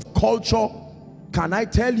 limitations of culture. Can I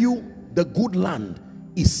tell you, the good land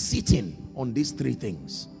is sitting on these 3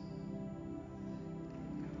 things: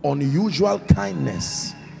 unusual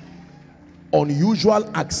kindness, unusual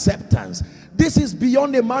acceptance. This is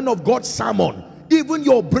beyond a man of God's sermon. Even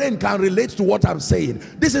your brain can relate to what I'm saying.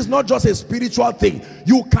 This is not just a spiritual thing.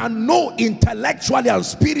 You can know intellectually and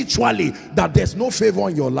spiritually that there's no favor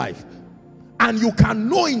in your life. And you can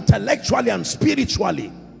know intellectually and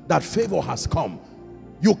spiritually that favor has come.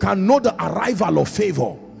 You can know the arrival of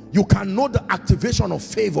favor. You can know the activation of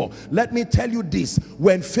favor. Let me tell you this: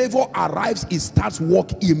 when favor arrives, it starts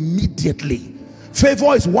work immediately.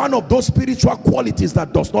 Favor is one of those spiritual qualities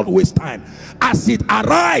that does not waste time. As it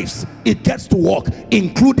arrives, it gets to work,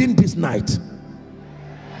 including this night.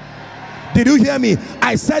 Did you hear me?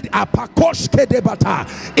 I said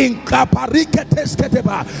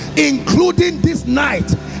including this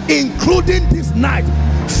night. Including this night.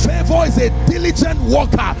 Favor is a diligent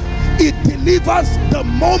worker. It delivers the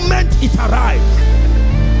moment it arrives.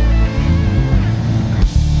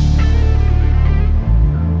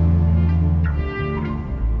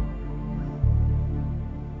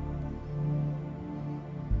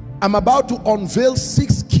 I'm about to unveil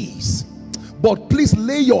 6 keys, but please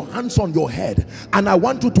lay your hands on your head and I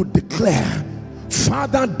want you to declare,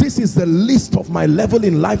 Father, this is the list of my level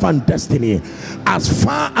in life and destiny. As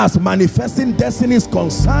far as manifesting destiny is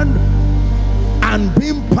concerned and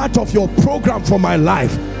being part of your program for my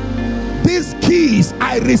life, these keys,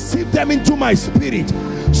 I receive them into my spirit.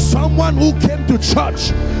 Someone who came to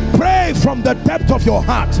church, pray from the depth of your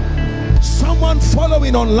heart. Someone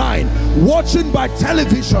following online, watching by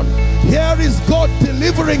television, here is God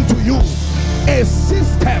delivering to you a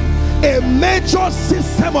system, a major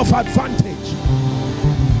system of advantage.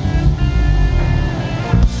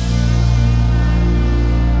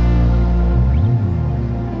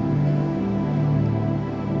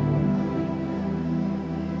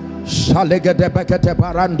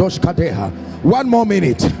 One more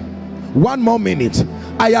minute. One more minute.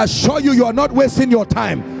 I assure you, you are not wasting your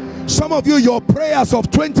time. Some of you, your prayers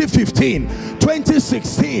of 2015,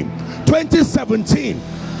 2016, 2017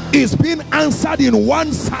 is being answered in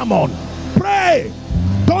one sermon. Pray.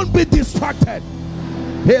 Don't be distracted.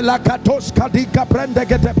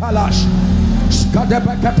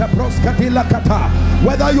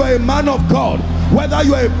 Whether you are a man of God, whether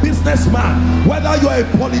you are a businessman, whether you are a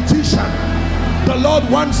politician, the Lord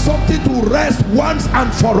wants something to rest once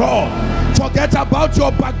and for all. Forget about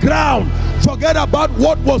your background. Forget about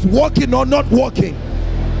what was working or not working.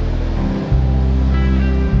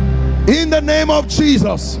 In the name of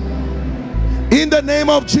Jesus. In the name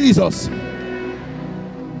of Jesus. In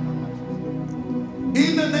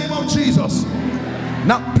the name of Jesus.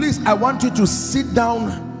 Now please, I want you to sit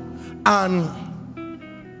down and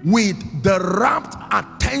with the rapt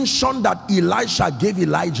attention that Elisha gave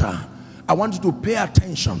Elijah, I want you to pay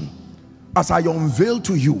attention as I unveil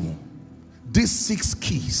to you these 6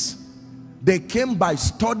 keys. They came by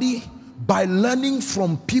study, by learning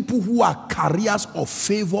from people who are carriers of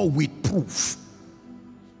favor with proof.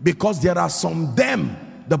 Because there are some them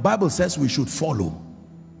the Bible says we should follow.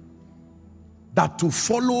 That to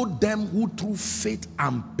follow them who through faith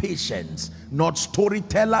and patience, not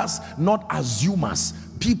storytellers, not assumers,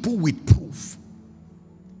 people with proof.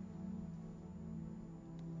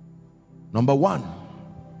 Number 1.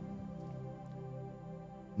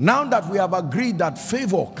 Now that we have agreed that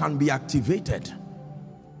favor can be activated,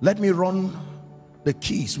 Let me run the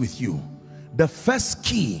keys with you. The first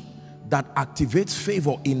key that activates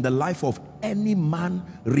favor in the life of any man,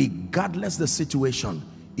 regardless the situation,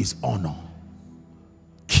 is honor.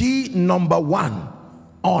 Key number one,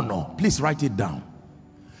 honor. Please write it down.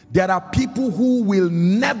 There are people who will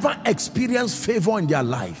never experience favor in their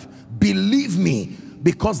life, believe me,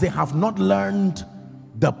 because they have not learned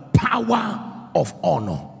the power of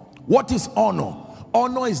honor. What is honor?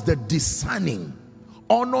 Honor is the discerning.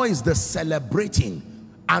 Honor is the celebrating,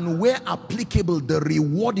 and where applicable, the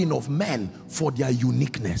rewarding of men for their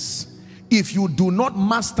uniqueness. If you do not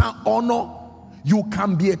master honor, you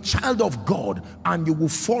can be a child of God and you will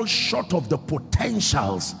fall short of the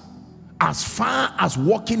potentials as far as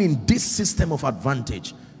walking in this system of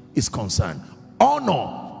advantage is concerned.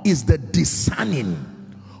 Honor is the discerning,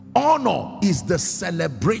 honor is the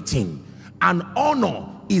celebrating, and honor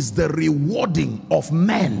is the rewarding of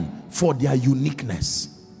men for their uniqueness.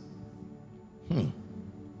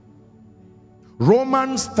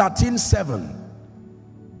 Romans 13:7.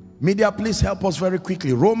 Media, please help us very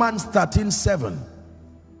quickly. Romans 13:7.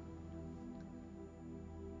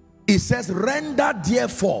 It says, render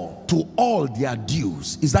therefore to all their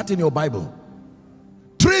dues. Is that in your Bible?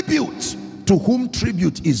 Tribute to whom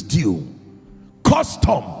tribute is due.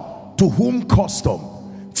 Custom to whom custom.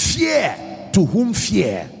 Fear to whom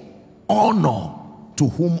fear. Honor to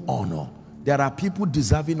whom honor. There are people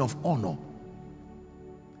deserving of honor.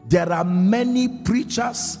 There are many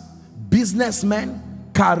preachers, businessmen,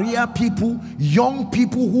 career people, young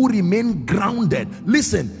people who remain grounded.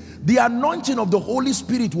 Listen, the anointing of the Holy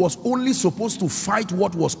Spirit was only supposed to fight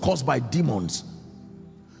what was caused by demons.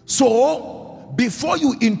 So, before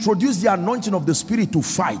you introduce the anointing of the Spirit to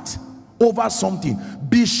fight over something,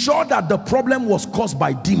 be sure that the problem was caused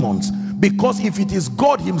by demons. Because if it is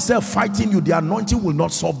God himself fighting you, the anointing will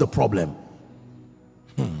not solve the problem.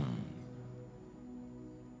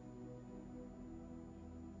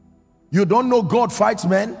 You don't know God fights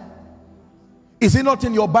men? Is it not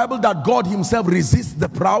in your Bible that God himself resists the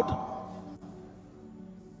proud?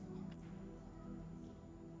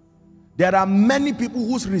 There are many people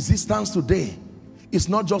whose resistance today is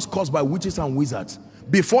not just caused by witches and wizards.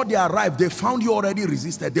 Before they arrived, they found you already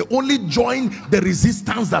resisted. They only joined the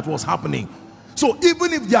resistance that was happening. So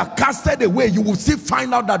even if they are casted away, you will still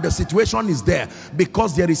find out that the situation is there,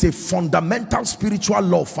 because there is a fundamental spiritual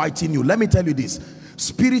law fighting you. Let me tell you this.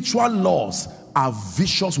 Spiritual laws are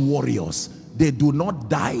vicious warriors. They do not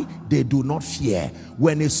die, they do not fear.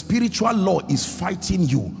 When a spiritual law is fighting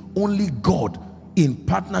you, only God, in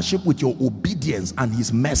partnership with your obedience and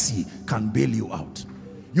his mercy, can bail you out.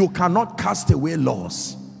 You cannot cast away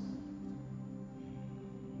laws.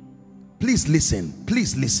 Please listen,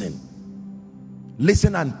 please listen.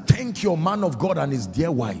 Listen and thank your man of God and his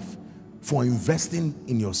dear wife for investing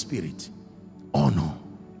in your spirit. Honor.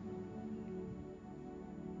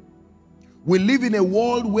 We live in a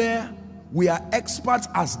world where we are experts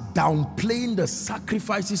as downplaying the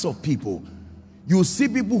sacrifices of people. You see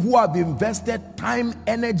people who have invested time,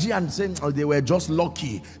 energy, and saying, oh, they were just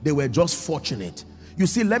lucky, they were just fortunate. You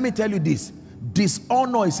see, let me tell you this.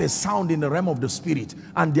 Dishonor is a sound in the realm of the spirit,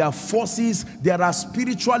 and there are forces, there are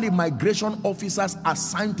spiritual immigration officers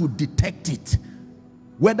assigned to detect it,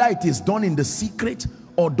 whether it is done in the secret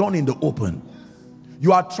or done in the open.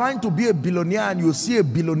 You are trying to be a billionaire and you see a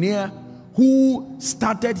billionaire who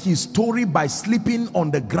started his story by sleeping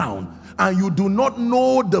on the ground, and you do not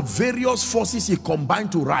know the various forces he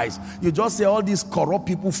combined to rise. You just say all these corrupt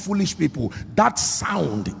people, foolish people. That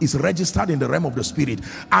sound is registered in the realm of the spirit,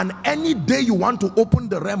 and any day you want to open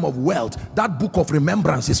the realm of wealth, that book of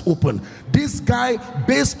remembrance is open. This guy,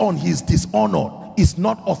 based on his dishonor, is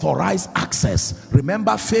not authorized access.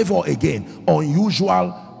 Remember, favor again,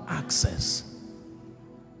 unusual access.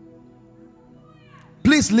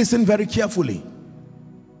 Please listen very carefully.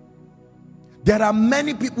 There are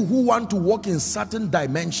many people who want to walk in certain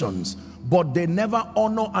dimensions, but they never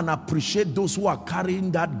honor and appreciate those who are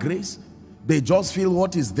carrying that grace. They just feel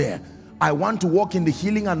what is there. I want to walk in the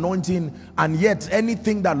healing anointing, and yet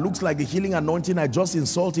anything that looks like a healing anointing, I just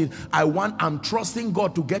insult it. I'm trusting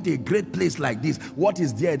God to get a great place like this. What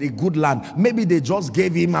is there? A good land. Maybe they just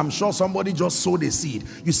gave him. I'm sure somebody just sowed a seed.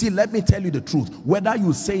 You see, let me tell you the truth. Whether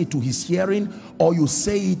you say it to his hearing or you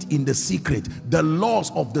say it in the secret, the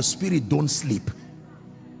laws of the spirit don't sleep.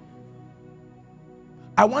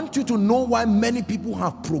 I want you to know why many people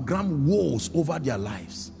have programmed woes over their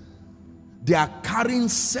lives. They are carrying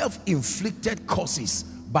self-inflicted curses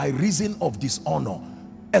by reason of dishonor.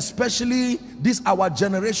 Especially this our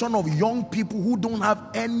generation of young people who don't have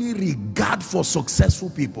any regard for successful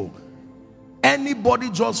people. Anybody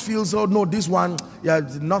just feels, oh no, this one, yeah,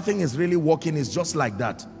 nothing is really working, it's just like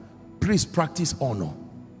that. Please practice honor.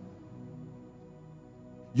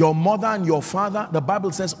 Your mother and your father, the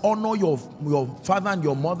Bible says, honor your father and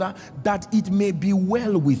your mother, that it may be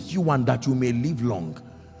well with you and that you may live long.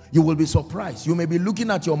 You will be surprised. You may be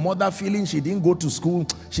looking at your mother feeling she didn't go to school,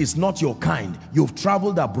 she's not your kind, you've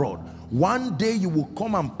traveled abroad. One day you will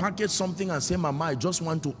come and package something and say, Mama, I just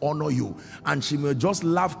want to honor you. And she may just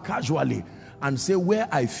laugh casually and say, where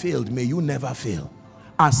I failed, may you never fail.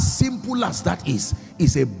 As simple as that is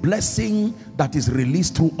a blessing that is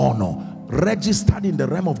released through honor, registered in the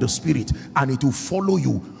realm of the spirit, and it will follow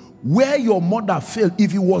you. Where your mother failed,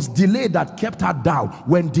 if it was delay that kept her down,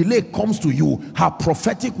 when delay comes to you, her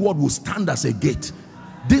prophetic word will stand as a gate.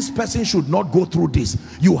 This person should not go through this.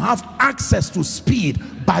 You have access to speed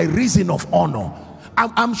by reason of honor.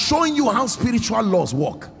 I'm showing you how spiritual laws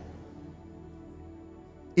work.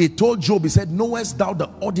 He told Job, he said, knowest thou the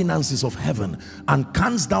ordinances of heaven, and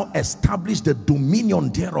canst thou establish the dominion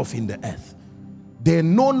thereof in the earth? They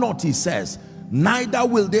know not, he says, neither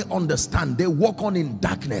will they understand. They walk on in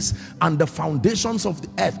darkness, and the foundations of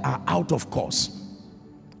the earth are out of course.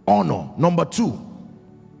 Honor. Number two,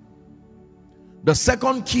 the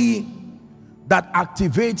second key that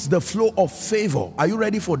activates the flow of favor. Are you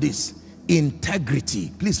ready for this?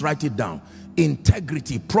 Integrity. Please write it down.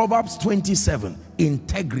 Integrity. Proverbs 27.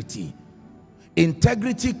 Integrity.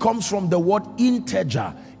 Integrity comes from the word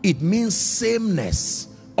integer. It means sameness,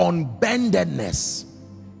 unbendedness.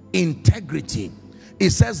 Integrity. It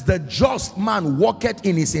says, the just man walketh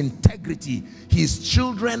in his integrity, his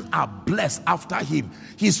children are blessed after him.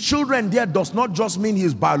 His children there does not just mean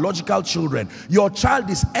his biological children. Your child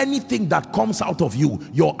is anything that comes out of you,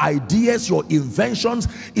 your ideas, your inventions.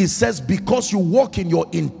 It says, because you walk in your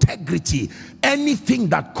integrity, anything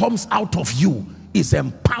that comes out of you is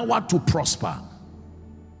empowered to prosper.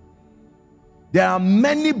 There are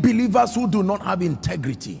many believers who do not have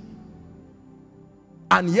integrity,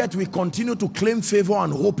 and yet we continue to claim favor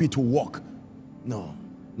and hope it will work. No.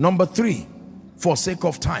 Number three, for sake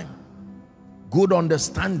of time, good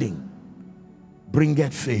understanding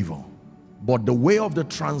bringeth favor. But the way of the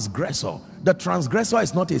transgressor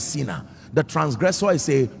is not a sinner. The transgressor is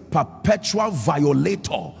a perpetual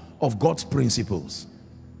violator of God's principles.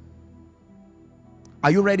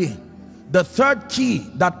 Are you ready? The third key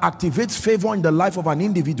that activates favor in the life of an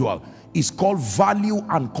individual is called value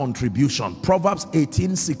and contribution. Proverbs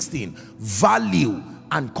 18:16. Value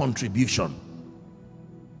and contribution.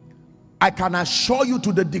 I can assure you,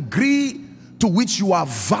 to the degree to which you are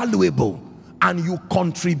valuable and you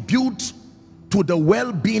contribute to the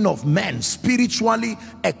well-being of men, spiritually,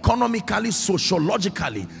 economically,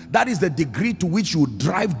 sociologically, that is the degree to which you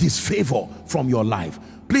drive disfavor from your life.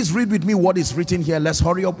 Please read with me what is written here. Let's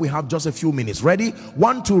hurry up, we have just a few minutes. Ready?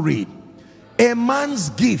 1, 2, read. A man's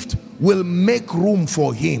gift will make room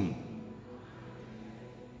for him.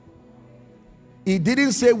 He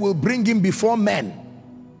didn't say will bring him before men.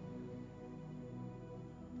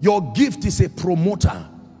 Your gift is a promoter.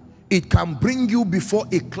 It can bring you before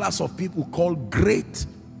a class of people called great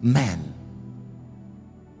men.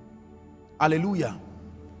 Hallelujah.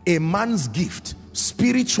 A man's gift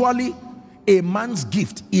spiritually, a man's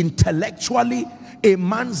gift intellectually, a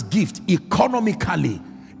man's gift economically,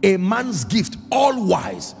 a man's gift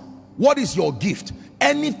all-wise. What is your gift?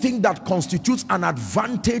 Anything that constitutes an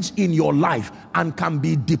advantage in your life and can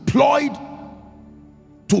be deployed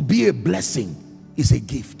to be a blessing is a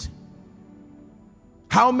gift.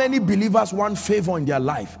 How many believers want favor in their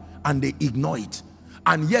life and they ignore it?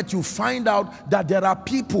 And yet you find out that there are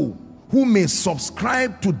people who may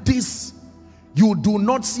subscribe to this. You do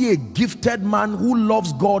not see a gifted man who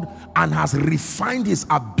loves God and has refined his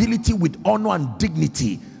ability with honor and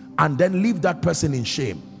dignity and then leave that person in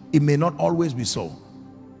shame. It may not always be so.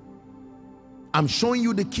 I'm showing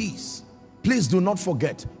you the keys. Please do not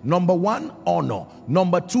forget. Number 1, honor.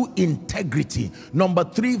 Number 2, integrity. Number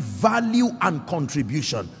 3, value and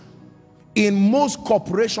contribution. In most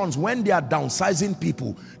corporations, when they are downsizing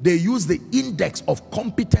people, they use the index of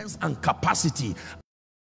competence and capacity,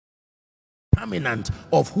 determinant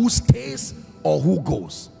of who stays or who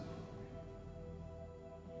goes.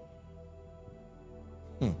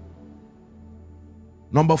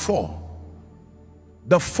 Number 4,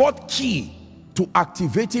 the fourth key to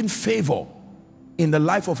activating favor in the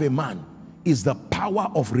life of a man is the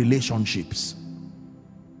power of relationships.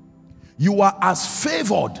 You are as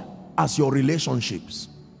favored as your relationships.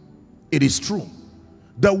 It is true.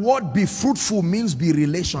 The word be fruitful means be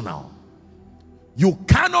relational. You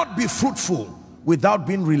cannot be fruitful without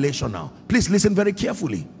being relational. Please listen very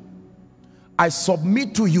carefully. I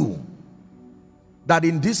submit to you that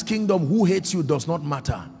in this kingdom, who hates you does not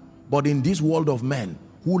matter. But in this world of men,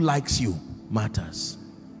 who likes you matters.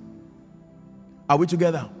 Are we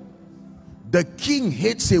together? The king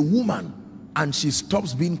hates a woman and she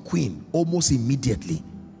stops being queen almost immediately.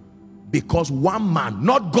 Because one man,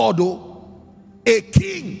 not God, oh, a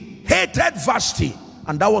king hated Vashti,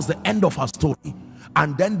 and that was the end of her story.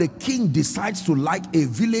 And then the king decides to like a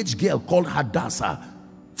village girl called Hadassah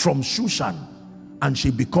from Shushan, and she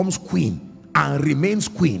becomes queen and remains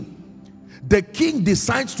queen. The king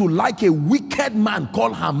decides to like a wicked man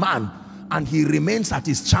called Haman, and he remains at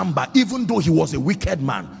his chamber even though he was a wicked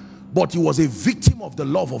man, but he was a victim of the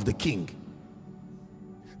love of the king.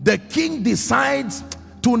 The king decides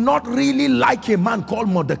to not really like a man called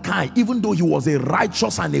Mordecai, even though he was a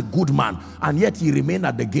righteous and a good man, and yet he remained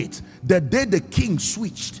at the gate. The day the king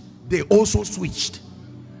switched, they also switched.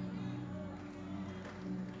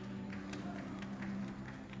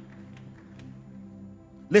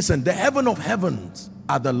 Listen, the heaven of heavens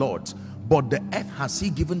are the Lord's, but the earth has he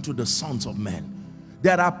given to the sons of men.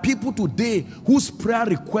 There are people today whose prayer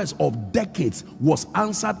request of decades was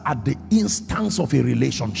answered at the instance of a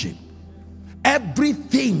relationship.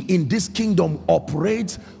 Everything in this kingdom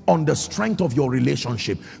operates on the strength of your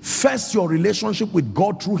relationship. First, your relationship with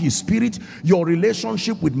God through his spirit, your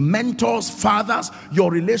relationship with mentors, fathers,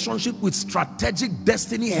 your relationship with strategic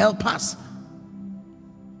destiny helpers.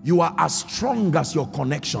 You are as strong as your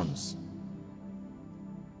connections.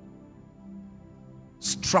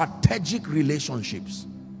 Strategic relationships.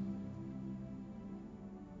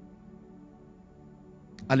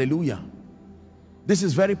 Hallelujah. This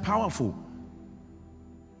is very powerful.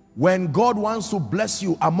 When God wants to bless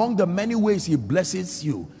you, among the many ways he blesses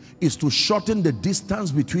you is to shorten the distance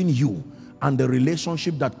between you and the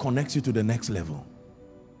relationship that connects you to the next level.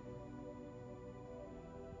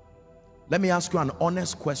 Let me ask you an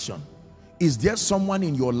honest question. Is there someone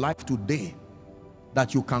in your life today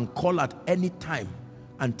that you can call at any time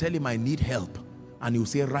and tell him I need help, and he'll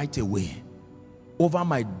say right away, over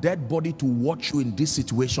my dead body to watch you in this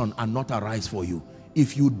situation and not arise for you?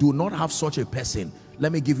 If you do not have such a person,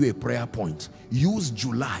 let me give you a prayer point. Use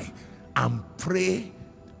July and pray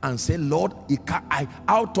and say, Lord,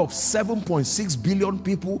 out of 7.6 billion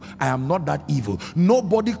people, I am not that evil.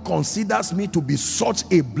 Nobody considers me to be such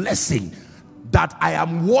a blessing that I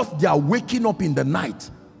am worth their waking up in the night.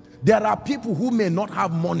 There are people who may not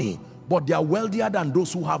have money, but they are wealthier than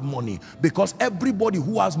those who have money, because everybody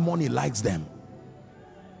who has money likes them.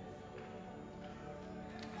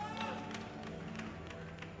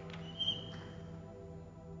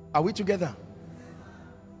 Are we together?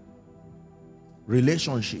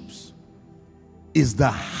 Relationships is the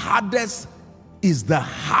hardest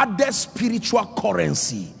spiritual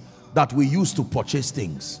currency that we use to purchase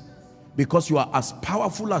things, because you are as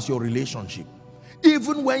powerful as your relationship.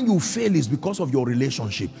 Even when you fail, is because of your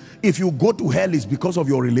relationship. If you go to hell, is because of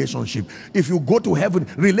your relationship. If you go to heaven,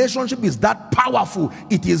 relationship is that powerful.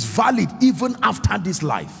 It is valid even after this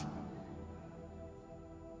life.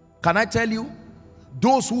 Can I tell you,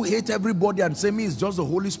 those who hate everybody and say me it's just the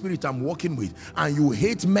Holy Spirit I'm working with, and you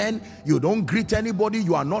hate men, you don't greet anybody,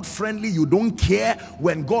 you are not friendly, you don't care,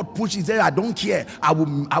 when God pushes there, I don't care, I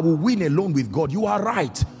will win alone with God. You are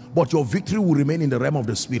right, but your victory will remain in the realm of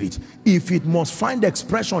the spirit. If it must find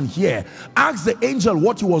expression here, ask the angel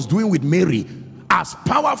what he was doing with Mary. As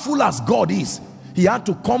powerful as God is, he had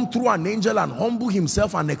to come through an angel and humble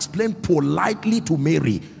himself and explain politely to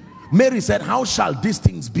Mary. Mary said, how shall these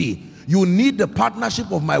things be? You need the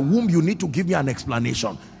partnership of my womb, you need to give me an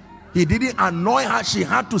explanation. He didn't annoy her, she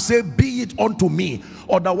had to say, be it unto me.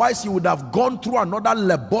 Otherwise, he would have gone through another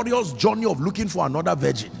laborious journey of looking for another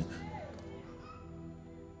virgin.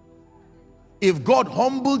 If God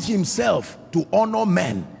humbled himself to honor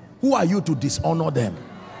men, who are you to dishonor them?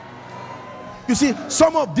 You see,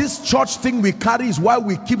 some of this church thing we carry is why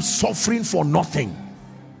we keep suffering for nothing.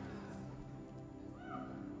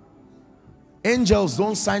 Angels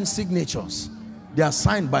don't sign signatures, they are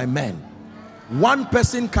signed by men. One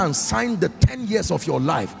person can sign the 10 years of your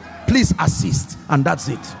life. Please assist, and that's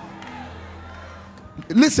it.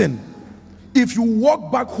 Listen, if you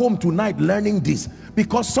walk back home tonight learning this,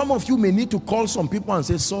 because some of you may need to call some people and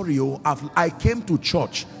say, sorry, I came to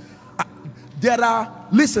church.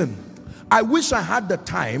 Listen, I wish I had the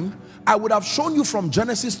time. I would have shown you from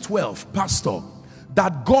Genesis 12, Pastor,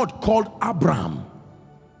 that God called Abraham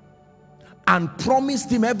and promised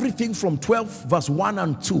him everything from 12 verse 1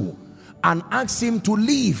 and 2, and asked him to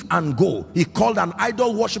leave and go. He called an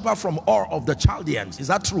idol worshiper from Ur of the Chaldeans. Is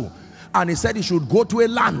that true? And he said he should go to a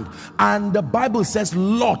land, and the Bible says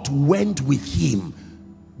Lot went with him.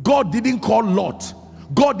 God didn't call Lot.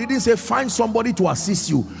 God didn't say find somebody to assist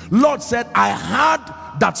you. Lord said, I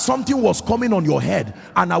heard that something was coming on your head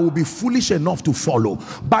and I will be foolish enough to follow.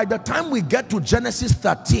 By the time we get to Genesis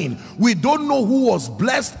 13, we don't know who was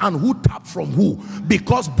blessed and who tapped from who,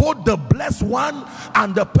 because both the blessed one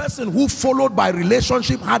and the person who followed by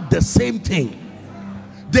relationship had the same thing.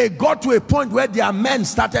 They got to a point where their men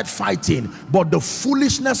started fighting, but the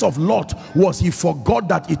foolishness of Lot was he forgot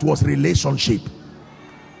that it was relationship.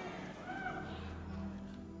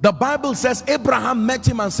 The Bible says Abraham met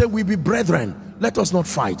him and said, we be brethren, let us not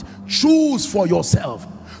fight. Choose for yourself,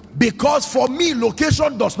 because for me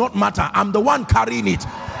location does not matter. I'm the one carrying it,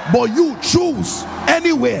 but you choose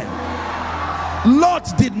anywhere.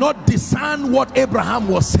 Lot did not discern what Abraham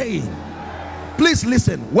was saying. Please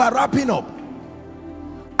listen, we're wrapping up.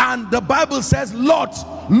 And the Bible says Lot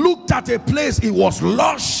looked at a place, it was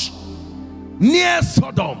lush near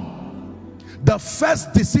Sodom. The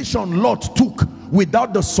first decision Lot took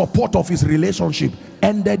without the support of his relationship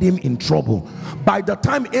ended him in trouble. By the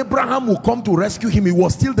time Abraham will come to rescue him, it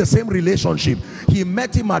was still the same relationship. He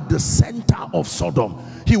met him at the center of Sodom.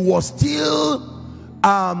 He was still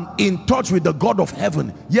in touch with the God of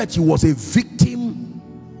heaven, yet he was a victim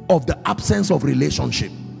of the absence of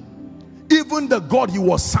relationship. Even the God he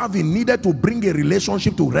was serving needed to bring a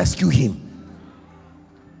relationship to rescue him.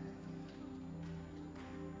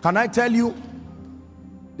 Can I tell you,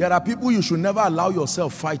 there are people you should never allow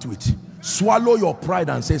yourself fight with. Swallow your pride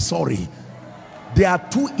and say sorry. They are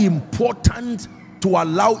too important to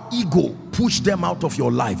allow ego push them out of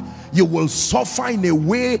your life. You will suffer in a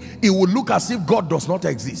way it will look as if God does not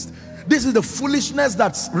exist. This is the foolishness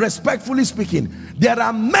that's, respectfully speaking, there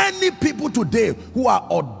are many people today who are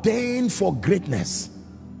ordained for greatness,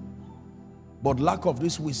 but lack of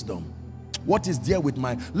this wisdom. What is there with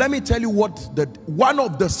my, let me tell you what one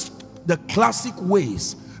of the classic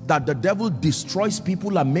ways that the devil destroys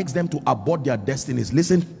people and makes them to abort their destinies.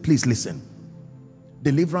 Listen, please listen.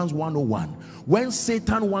 Deliverance 101. When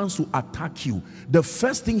Satan wants to attack you, the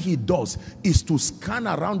first thing he does is to scan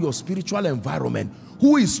around your spiritual environment.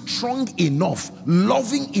 Who is strong enough,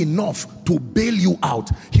 loving enough to bail you out?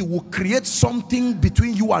 He will create something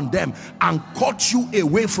between you and them and cut you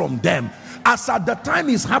away from them. As at the time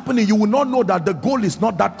is happening, you will not know that the goal is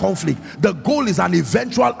not that conflict. The goal is an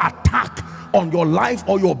eventual attack on your life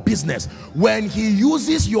or your business. When he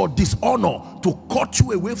uses your dishonor to cut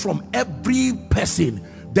you away from every person,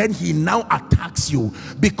 then he now attacks you,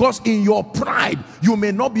 because in your pride you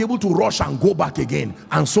may not be able to rush and go back again,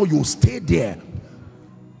 and so you stay there.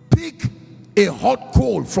 Pick a hot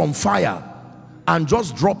coal from fire and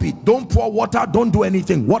just drop it. Don't pour water, don't do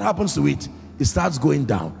anything. What happens to it? It starts going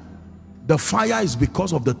down. The fire is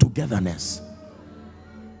because of the togetherness.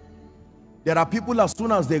 There are people, as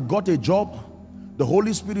soon as they got a job, the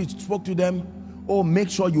Holy Spirit spoke to them, oh, make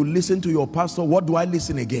sure you listen to your pastor. What do I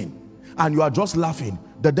listen again? And you are just laughing.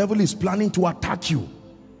 The devil is planning to attack you,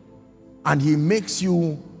 and he makes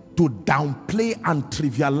you to downplay and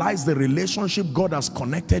trivialize the relationship God has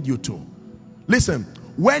connected you to. Listen,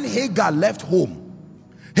 when Hagar left home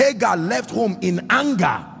in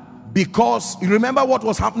anger, because you remember what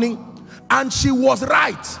was happening, and she was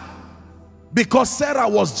right, because Sarah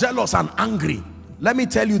was jealous and angry. Let me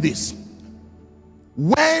tell you this.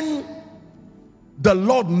 When the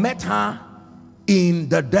Lord met her in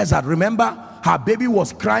the desert, remember, her baby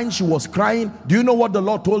was crying, she was crying. Do you know what the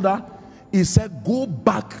Lord told her? He said, go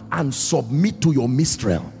back and submit to your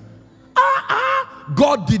mistress.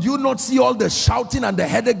 God, did you not see all the shouting and the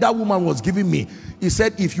headache that woman was giving me? He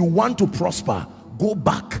said, if you want to prosper, go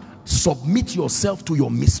back, submit yourself to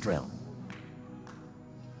your mistress.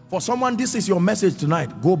 For someone, this is your message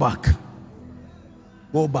tonight. Go back.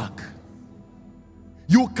 Go back.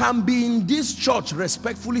 You can be in this church,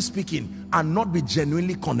 respectfully speaking, and not be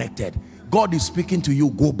genuinely connected. God is speaking to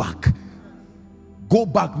you. Go back. Go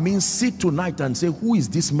back means sit tonight and say, who is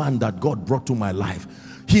this man that God brought to my life?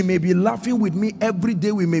 He may be laughing with me every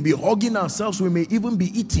day. We may be hugging ourselves. We may even be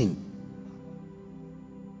eating.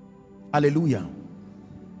 Hallelujah.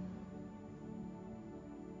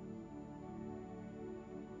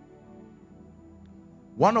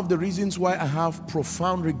 One of the reasons why I have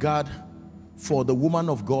profound regard for the woman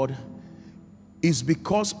of God is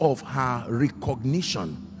because of her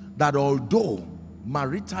recognition that although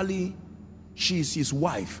maritally she is his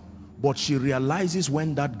wife, but she realizes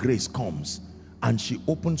when that grace comes and she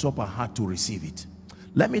opens up her heart to receive it.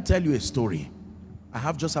 Let me tell you a story. I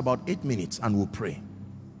have just about 8 minutes and we'll pray.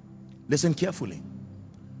 Listen carefully.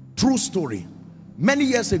 True story. Many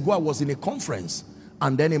years ago I was in a conference,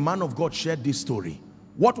 and then a man of God shared this story.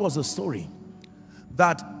 What was the story?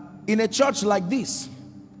 That in a church like this,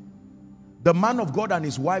 The man of God and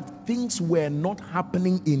his wife, things were not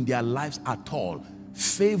happening in their lives at all.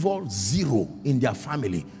 Favor zero in their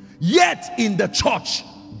family. Yet in the church,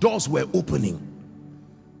 doors were opening.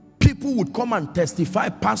 People would come and testify,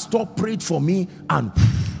 pastor prayed for me, and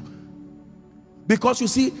because you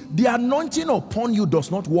see, the anointing upon you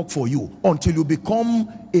does not work for you until you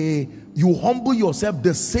become you humble yourself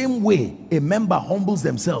the same way a member humbles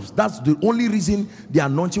themselves. That's the only reason the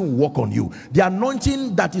anointing will work on you. The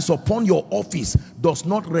anointing that is upon your office does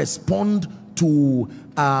not respond to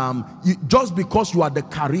just because you are the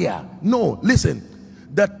carrier. No, listen,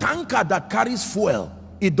 the tanker that carries fuel,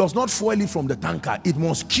 it does not fuel it from the tanker. It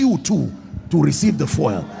must queue too to receive the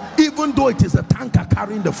fuel, even though it is the tanker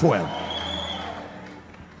carrying the fuel.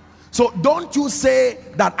 So don't you say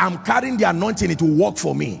that I'm carrying the anointing, it will work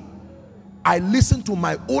for me. I listen to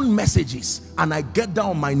my own messages and I get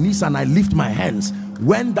down on my knees and I lift my hands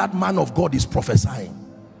when that man of God is prophesying.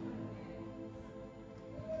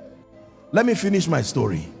 Let me finish my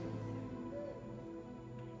story.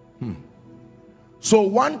 So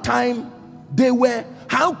one time they were,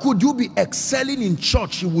 how could you be excelling in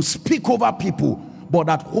church? You will speak over people, but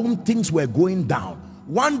at home things were going down.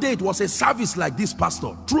 One day it was a service like this,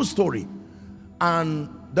 pastor, true story, and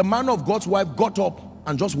the man of God's wife got up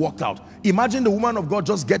and just walked out. Imagine the woman of God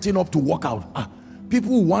just getting up to walk out.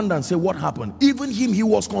 People wonder and say, what happened? Even him, he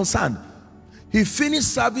was concerned. He finished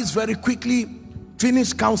service very quickly,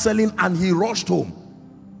 finished counseling, and he rushed home.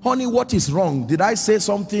 Honey, what is wrong? Did I say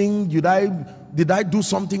something? Did I do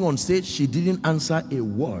something on stage? She didn't answer a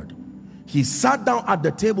word. He sat down at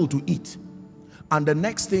the table to eat, and the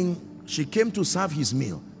next thing, she came to serve his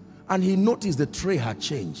meal, and he noticed the tray had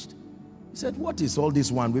changed. He said, what is all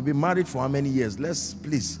this one? We've been married for how many years? Let's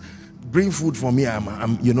please bring food for me,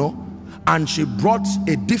 you know. And she brought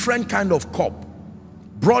a different kind of cup,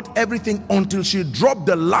 brought everything until she dropped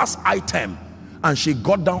the last item, and she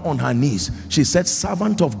got down on her knees. She said,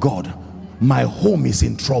 servant of God, my home is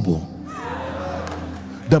in trouble.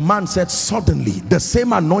 The man said, suddenly the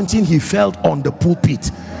same anointing he felt on the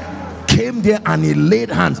pulpit came there, and he laid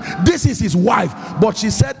hands. This is his wife, but she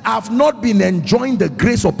said, I've not been enjoying the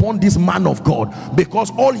grace upon this man of God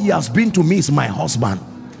because all he has been to me is my husband.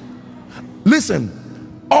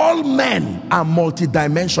 Listen, all men are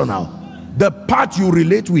multidimensional. The part you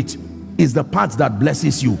relate with is the part that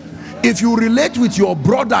blesses you. If you relate with your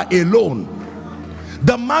brother alone,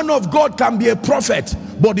 the man of God can be a prophet,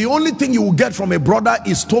 but the only thing you will get from a brother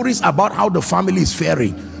is stories about how the family is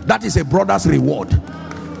faring. That is a brother's reward.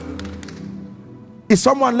 Is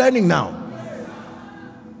someone learning now?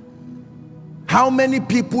 How many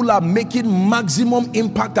people are making maximum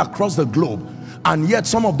impact across the globe, and yet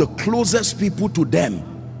some of the closest people to them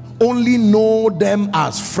only know them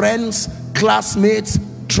as friends, classmates,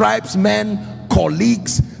 tribesmen,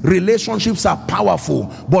 colleagues. Relationships are powerful,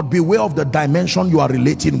 but beware of the dimension you are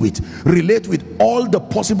relating with. Relate with all the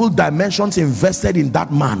possible dimensions invested in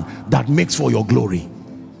that man that makes for your glory.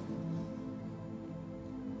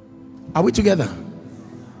 Are we together?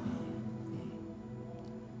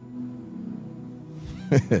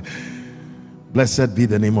 Blessed be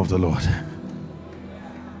the name of the Lord.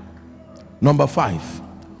 Number 5,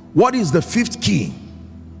 what is the fifth key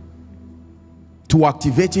to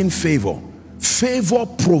activating favor? Favor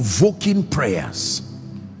provoking prayers.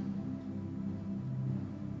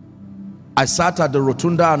 I sat at the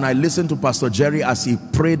rotunda and I listened to Pastor Jerry as he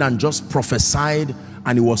prayed and just prophesied,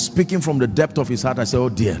 and he was speaking from the depth of his heart. I said, oh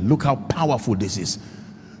dear, look how powerful this is.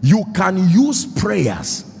 You can use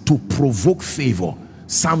prayers to provoke favor.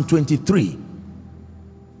 Psalm 23.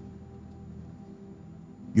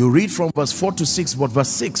 You read from verse 4 to 6, but verse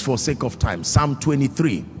 6 for sake of time. Psalm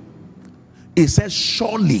 23. It says,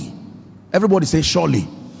 surely. Everybody say surely.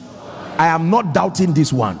 I am not doubting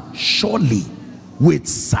this one. Surely, with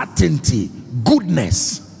certainty,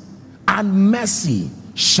 goodness and mercy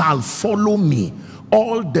shall follow me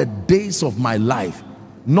all the days of my life.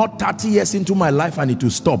 Not 30 years into my life and it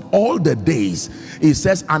will stop. All the days. It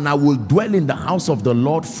says, and I will dwell in the house of the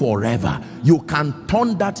Lord forever. You can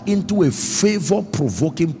turn that into a favor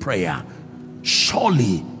provoking prayer.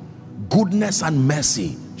 Surely goodness and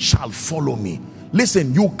mercy shall follow me.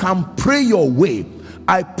 Listen, you can pray your way.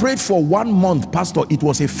 I prayed for 1 month, Pastor. It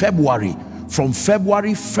was a February. From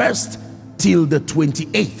February 1st till the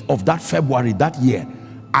 28th of that February that year,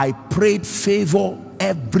 I prayed favor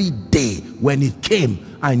every day. When it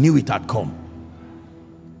came, I knew it had come.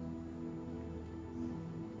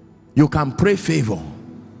 You can pray favor.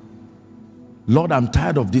 Lord, I'm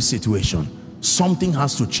tired of this situation. Something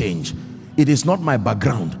has to change. It is not my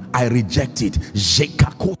background. I reject it.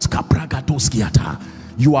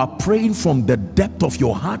 You are praying from the depth of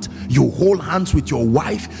your heart. You hold hands with your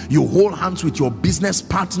wife, you hold hands with your business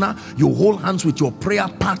partner, you hold hands with your prayer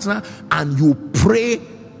partner, and you pray.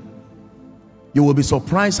 You will be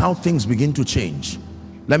surprised how things begin to change.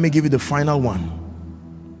 Let me give you the final one.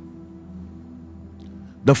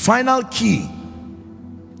 The final key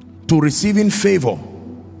to receiving favor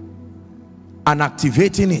and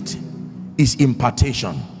activating it is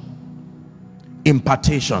impartation.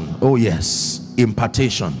 Impartation. Oh yes,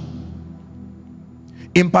 impartation.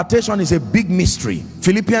 Impartation is a big mystery.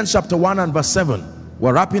 Philippians chapter 1 and verse 7.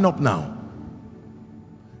 We're wrapping up now.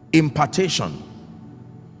 Impartation.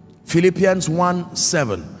 Philippians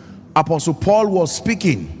 1:7. Apostle Paul was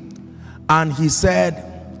speaking and he said,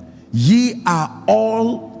 ye are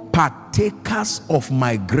all partakers of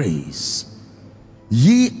my grace.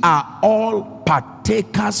 Ye are all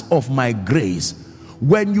partakers of my grace.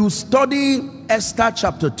 When you study Esther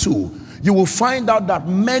chapter 2, you will find out that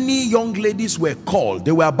many young ladies were called.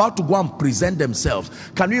 They were about to go and present themselves.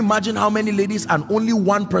 Can you imagine how many ladies, and only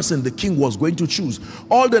one person the king was going to choose?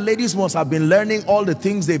 All the ladies must have been learning all the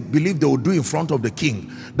things they believed they would do in front of the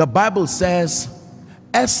king. The Bible says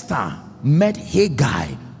Esther met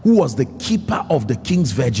Haggai, who was the keeper of the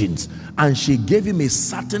king's virgins, and she gave him a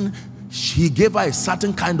certain, he gave her a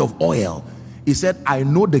certain kind of oil. He said, I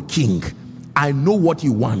know the king, I know what he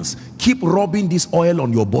wants. Keep rubbing this oil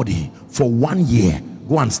on your body for 1 year.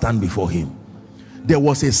 Go and stand before him. There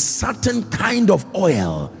was a certain kind of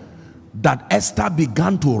oil that Esther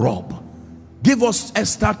began to rub. Give us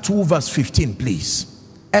Esther 2 verse 15, please.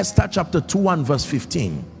 Esther chapter 2 and verse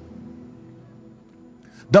 15.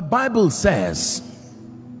 The Bible says,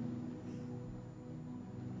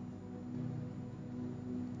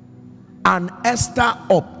 and Esther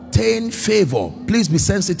obtained favor. Please be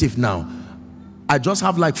sensitive now. I just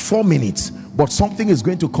have like 4 minutes, but something is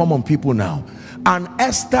going to come on people now. And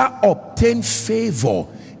Esther obtained favor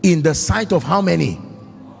in the sight of how many?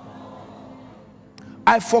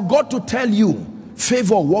 I forgot to tell you,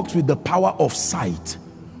 favor works with the power of sight.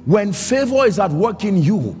 When favor is at work in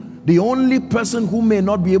you, the only person who may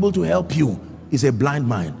not be able to help you is a blind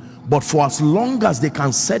man. But for as long as they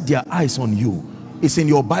can set their eyes on you, it's in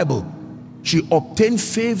your Bible. She obtained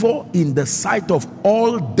favor in the sight of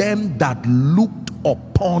all them that looked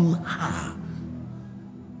upon her.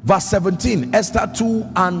 Verse 17, Esther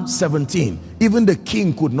 2 and 17. Even the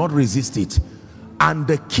king could not resist it. And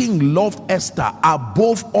the king loved Esther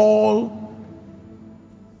above all.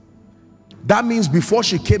 That means before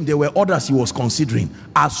she came, there were others he was considering.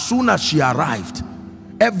 As soon as she arrived,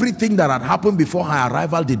 everything that had happened before her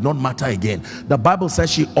arrival did not matter again. The Bible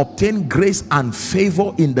says she obtained grace and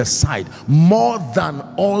favor in the sight more than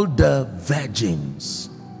all the virgins.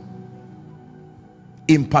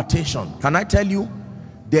 Impartation. Can I tell you,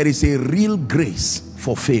 there is a real grace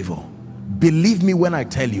for favor. Believe me when I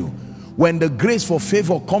tell you, when the grace for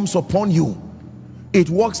favor comes upon you, it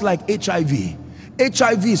works like HIV.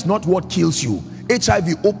 HIV is not what kills you.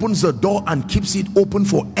 HIV opens the door and keeps it open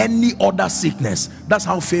for any other sickness. That's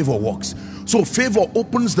how favor works. So favor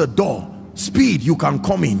opens the door. Speed, you can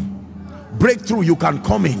come in. Breakthrough, you can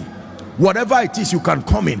come in. Whatever it is, you can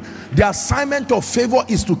come in. The assignment of favor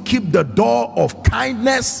is to keep the door of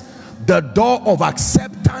kindness, the door of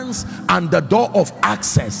acceptance, and the door of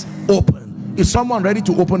access open. Is someone ready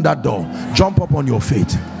to open that door? Jump up on your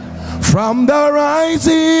feet. From the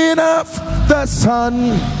rising of the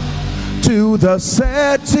sun to the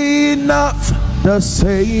setting of the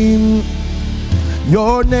same,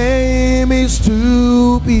 your name is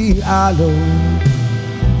to be hallowed,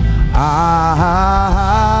 Adonai.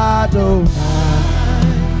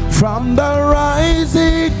 From the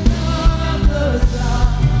rising of the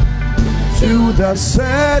sun to the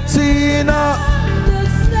setting of the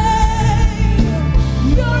same,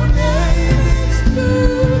 your name is to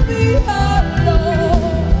be hallowed,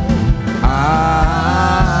 Adonai.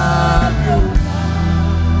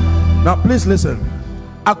 Now please listen.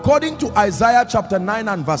 According to Isaiah chapter 9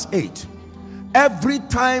 and verse 8, every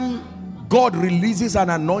time God releases an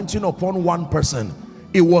anointing upon one person,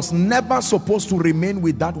 it was never supposed to remain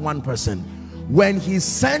with that one person. When he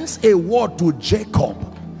sends a word to Jacob,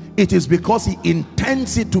 it is because he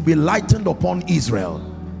intends it to be lightened upon Israel.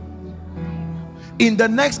 In the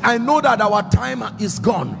next, I know that our time is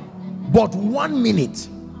gone, but 1 minute,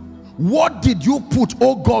 what did you put,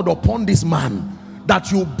 oh God, upon this man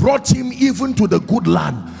that you brought him even to the good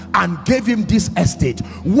land and gave him this estate?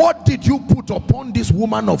 What did you put upon this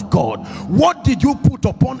woman of God? What did you put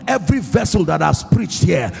upon every vessel that has preached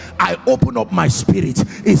here? I open up my spirit.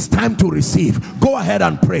 It's time to receive. Go ahead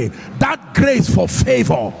and pray that grace for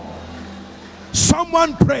favor.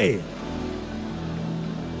 Someone pray.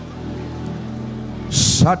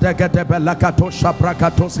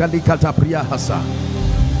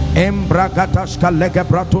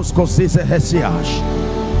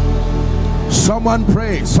 Someone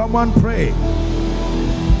pray, someone pray.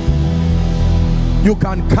 You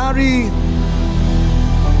can carry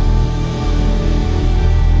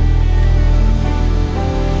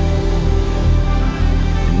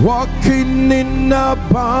walking in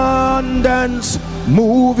abundance,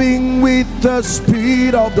 moving with the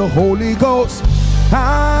speed of the Holy Ghost.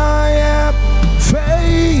 I am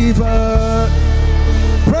favored.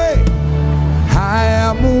 Pray. I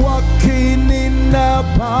am walking in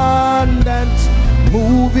abundance,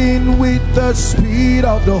 moving with the speed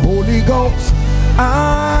of the Holy Ghost.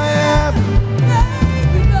 I am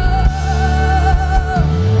favored.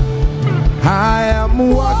 I am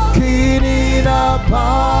walking in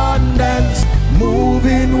abundance,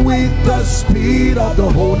 moving with the speed of the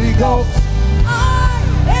Holy Ghost. I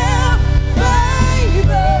am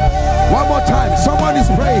favored. One more time, someone is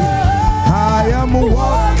praying. I am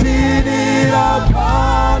walking in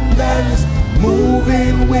abundance,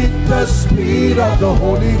 moving with the speed of the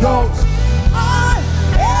Holy Ghost. I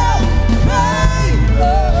am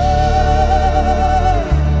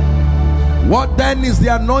favored. What then is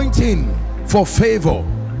the anointing for favor?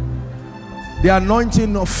 The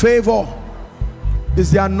anointing of favor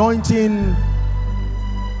is the anointing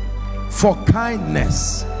for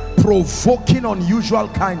kindness, provoking unusual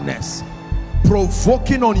kindness,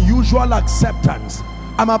 provoking unusual acceptance.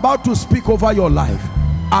 I'm about to speak over your life.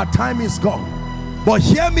 Our time is gone, but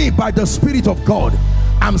hear me by the Spirit of God.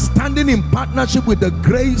 I'm standing in partnership with the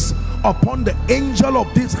grace upon the angel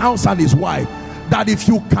of this house and his wife, that if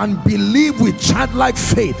you can believe with childlike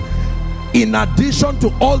faith, in addition to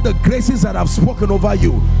all the graces that I've spoken over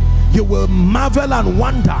you, you will marvel and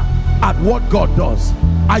wonder at what God does.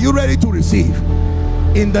 Are you ready to receive?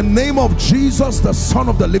 In the name of Jesus, the Son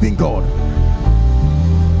of the living God.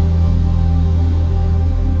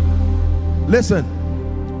 Listen,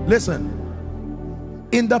 listen.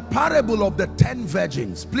 In the parable of the 10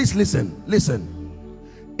 virgins, please listen, listen.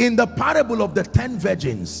 In the parable of the 10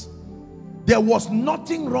 virgins, there was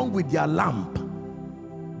nothing wrong with their lamp.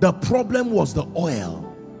 The problem was the oil.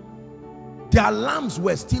 Their lamps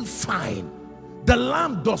were still fine. The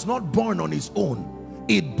lamp does not burn on its own.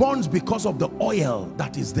 It burns because of the oil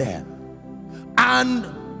that is there. And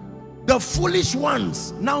the foolish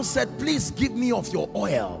ones now said, please give me of your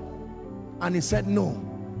oil. And he said, no,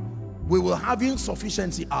 we will have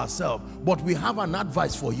insufficiency ourselves, but we have an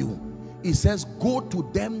advice for you. He says, go to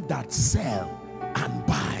them that sell and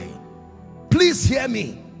buy. Please hear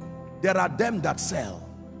me. There are them that sell.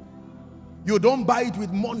 You don't buy it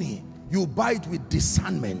with money. You buy it with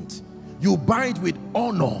discernment. You buy it with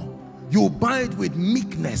honor. You buy it with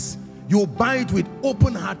meekness. You buy it with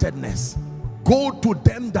open-heartedness. Go to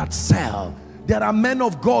them that sell. There are men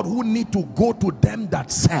of God who need to go to them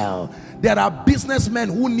that sell. There are businessmen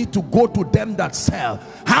who need to go to them that sell.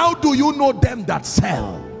 How do you know them that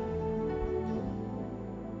sell?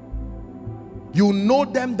 You know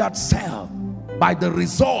them that sell by the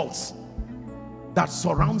results that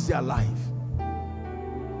surrounds their life.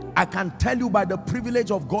 I can tell you by the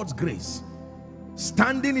privilege of God's grace,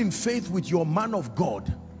 standing in faith with your man of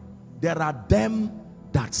God, there are them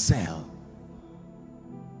that sell.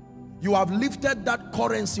 You have lifted that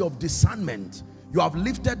currency of discernment. You have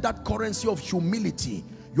lifted that currency of humility.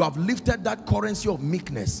 You have lifted that currency of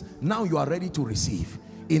meekness. Now you are ready to receive.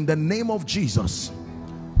 In the name of Jesus,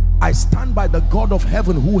 I stand by the God of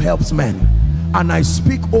heaven who helps men, and I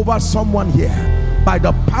speak over someone here. By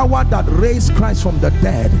the power that raised Christ from the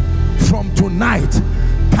dead, from tonight,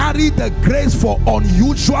 carry the grace for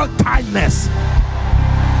unusual kindness.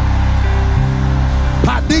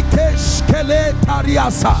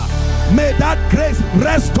 May that grace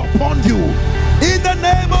rest upon you. In the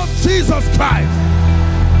name of Jesus Christ,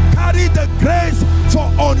 carry the grace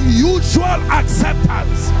for unusual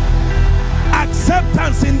acceptance.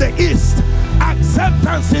 Acceptance in the east,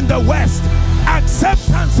 acceptance in the west,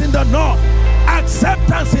 acceptance in the north,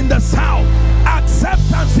 acceptance in the south,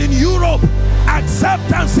 acceptance in Europe,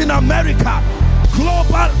 acceptance in America,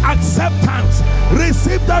 global acceptance.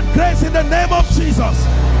 Receive that grace in the name of Jesus.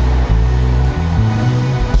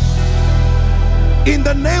 In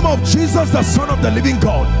the name of Jesus, the Son of the living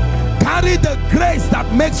God, carry the grace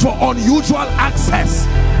that makes for unusual access.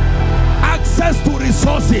 Access to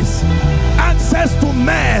resources, access to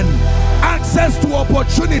men, access to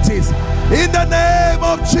opportunities. In the name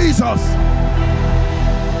of Jesus.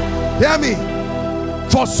 Hear me.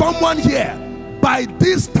 For someone here, by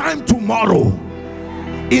this time tomorrow,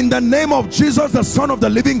 in the name of Jesus, the Son of the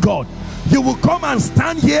living God, you will come and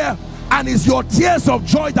stand here And it's your tears of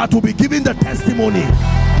joy that will be giving the testimony.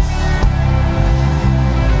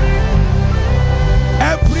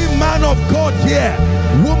 Every man of God here,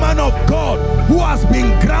 woman of God who has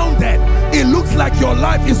been grounded, it looks like your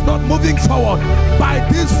life is not moving forward. By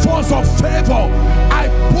this force of favor, I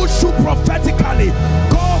push you prophetically.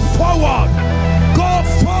 Go forward. Go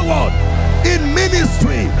forward in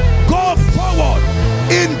ministry. Go forward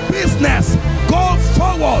in business. Go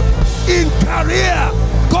forward in career.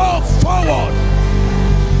 Go forward.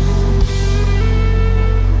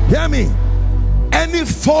 Hear me. Any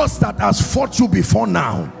force that has fought you before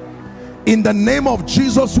now, in the name of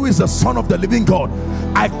Jesus, who is the Son of the living God,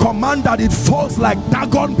 I command that it falls like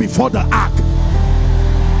Dagon before the ark.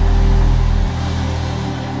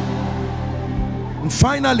 And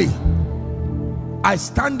finally, I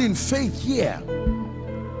stand in faith here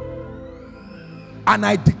and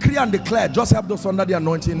I decree and declare, just help those under the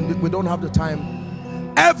anointing, we don't have the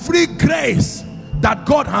time. Every grace that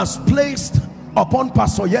God has placed upon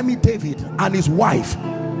Pastor Yemi David and his wife,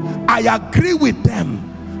 I agree with them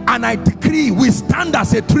and I decree we stand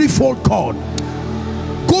as a threefold cord.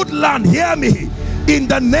 Good land, hear me, in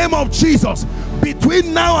the name of Jesus.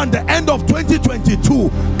 Between now and the end of 2022,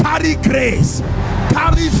 carry grace,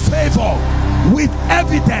 carry favor with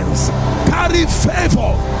evidence, carry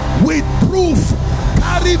favor with proof,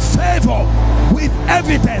 carry favor with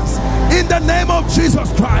evidence in the name of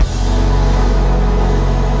Jesus Christ.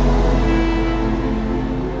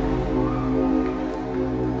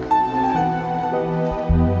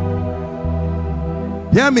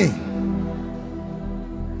 Hear me.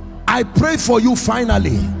 I pray for you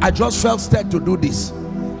finally. I just felt stirred to do this.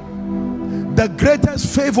 The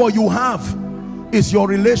greatest favor you have is your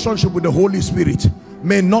relationship with the Holy Spirit.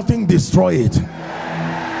 May nothing destroy it.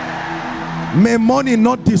 May money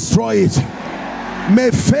not destroy it.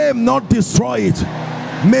 May fame not destroy it.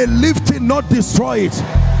 May lifting not destroy it.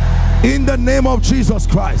 In the name of Jesus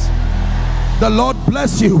Christ. The Lord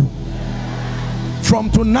bless you. From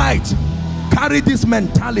tonight, carry this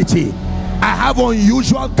mentality. I have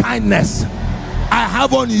unusual kindness. I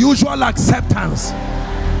have unusual acceptance.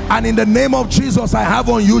 And in the name of Jesus, I have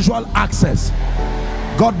unusual access.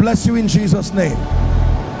 God bless you in Jesus' name.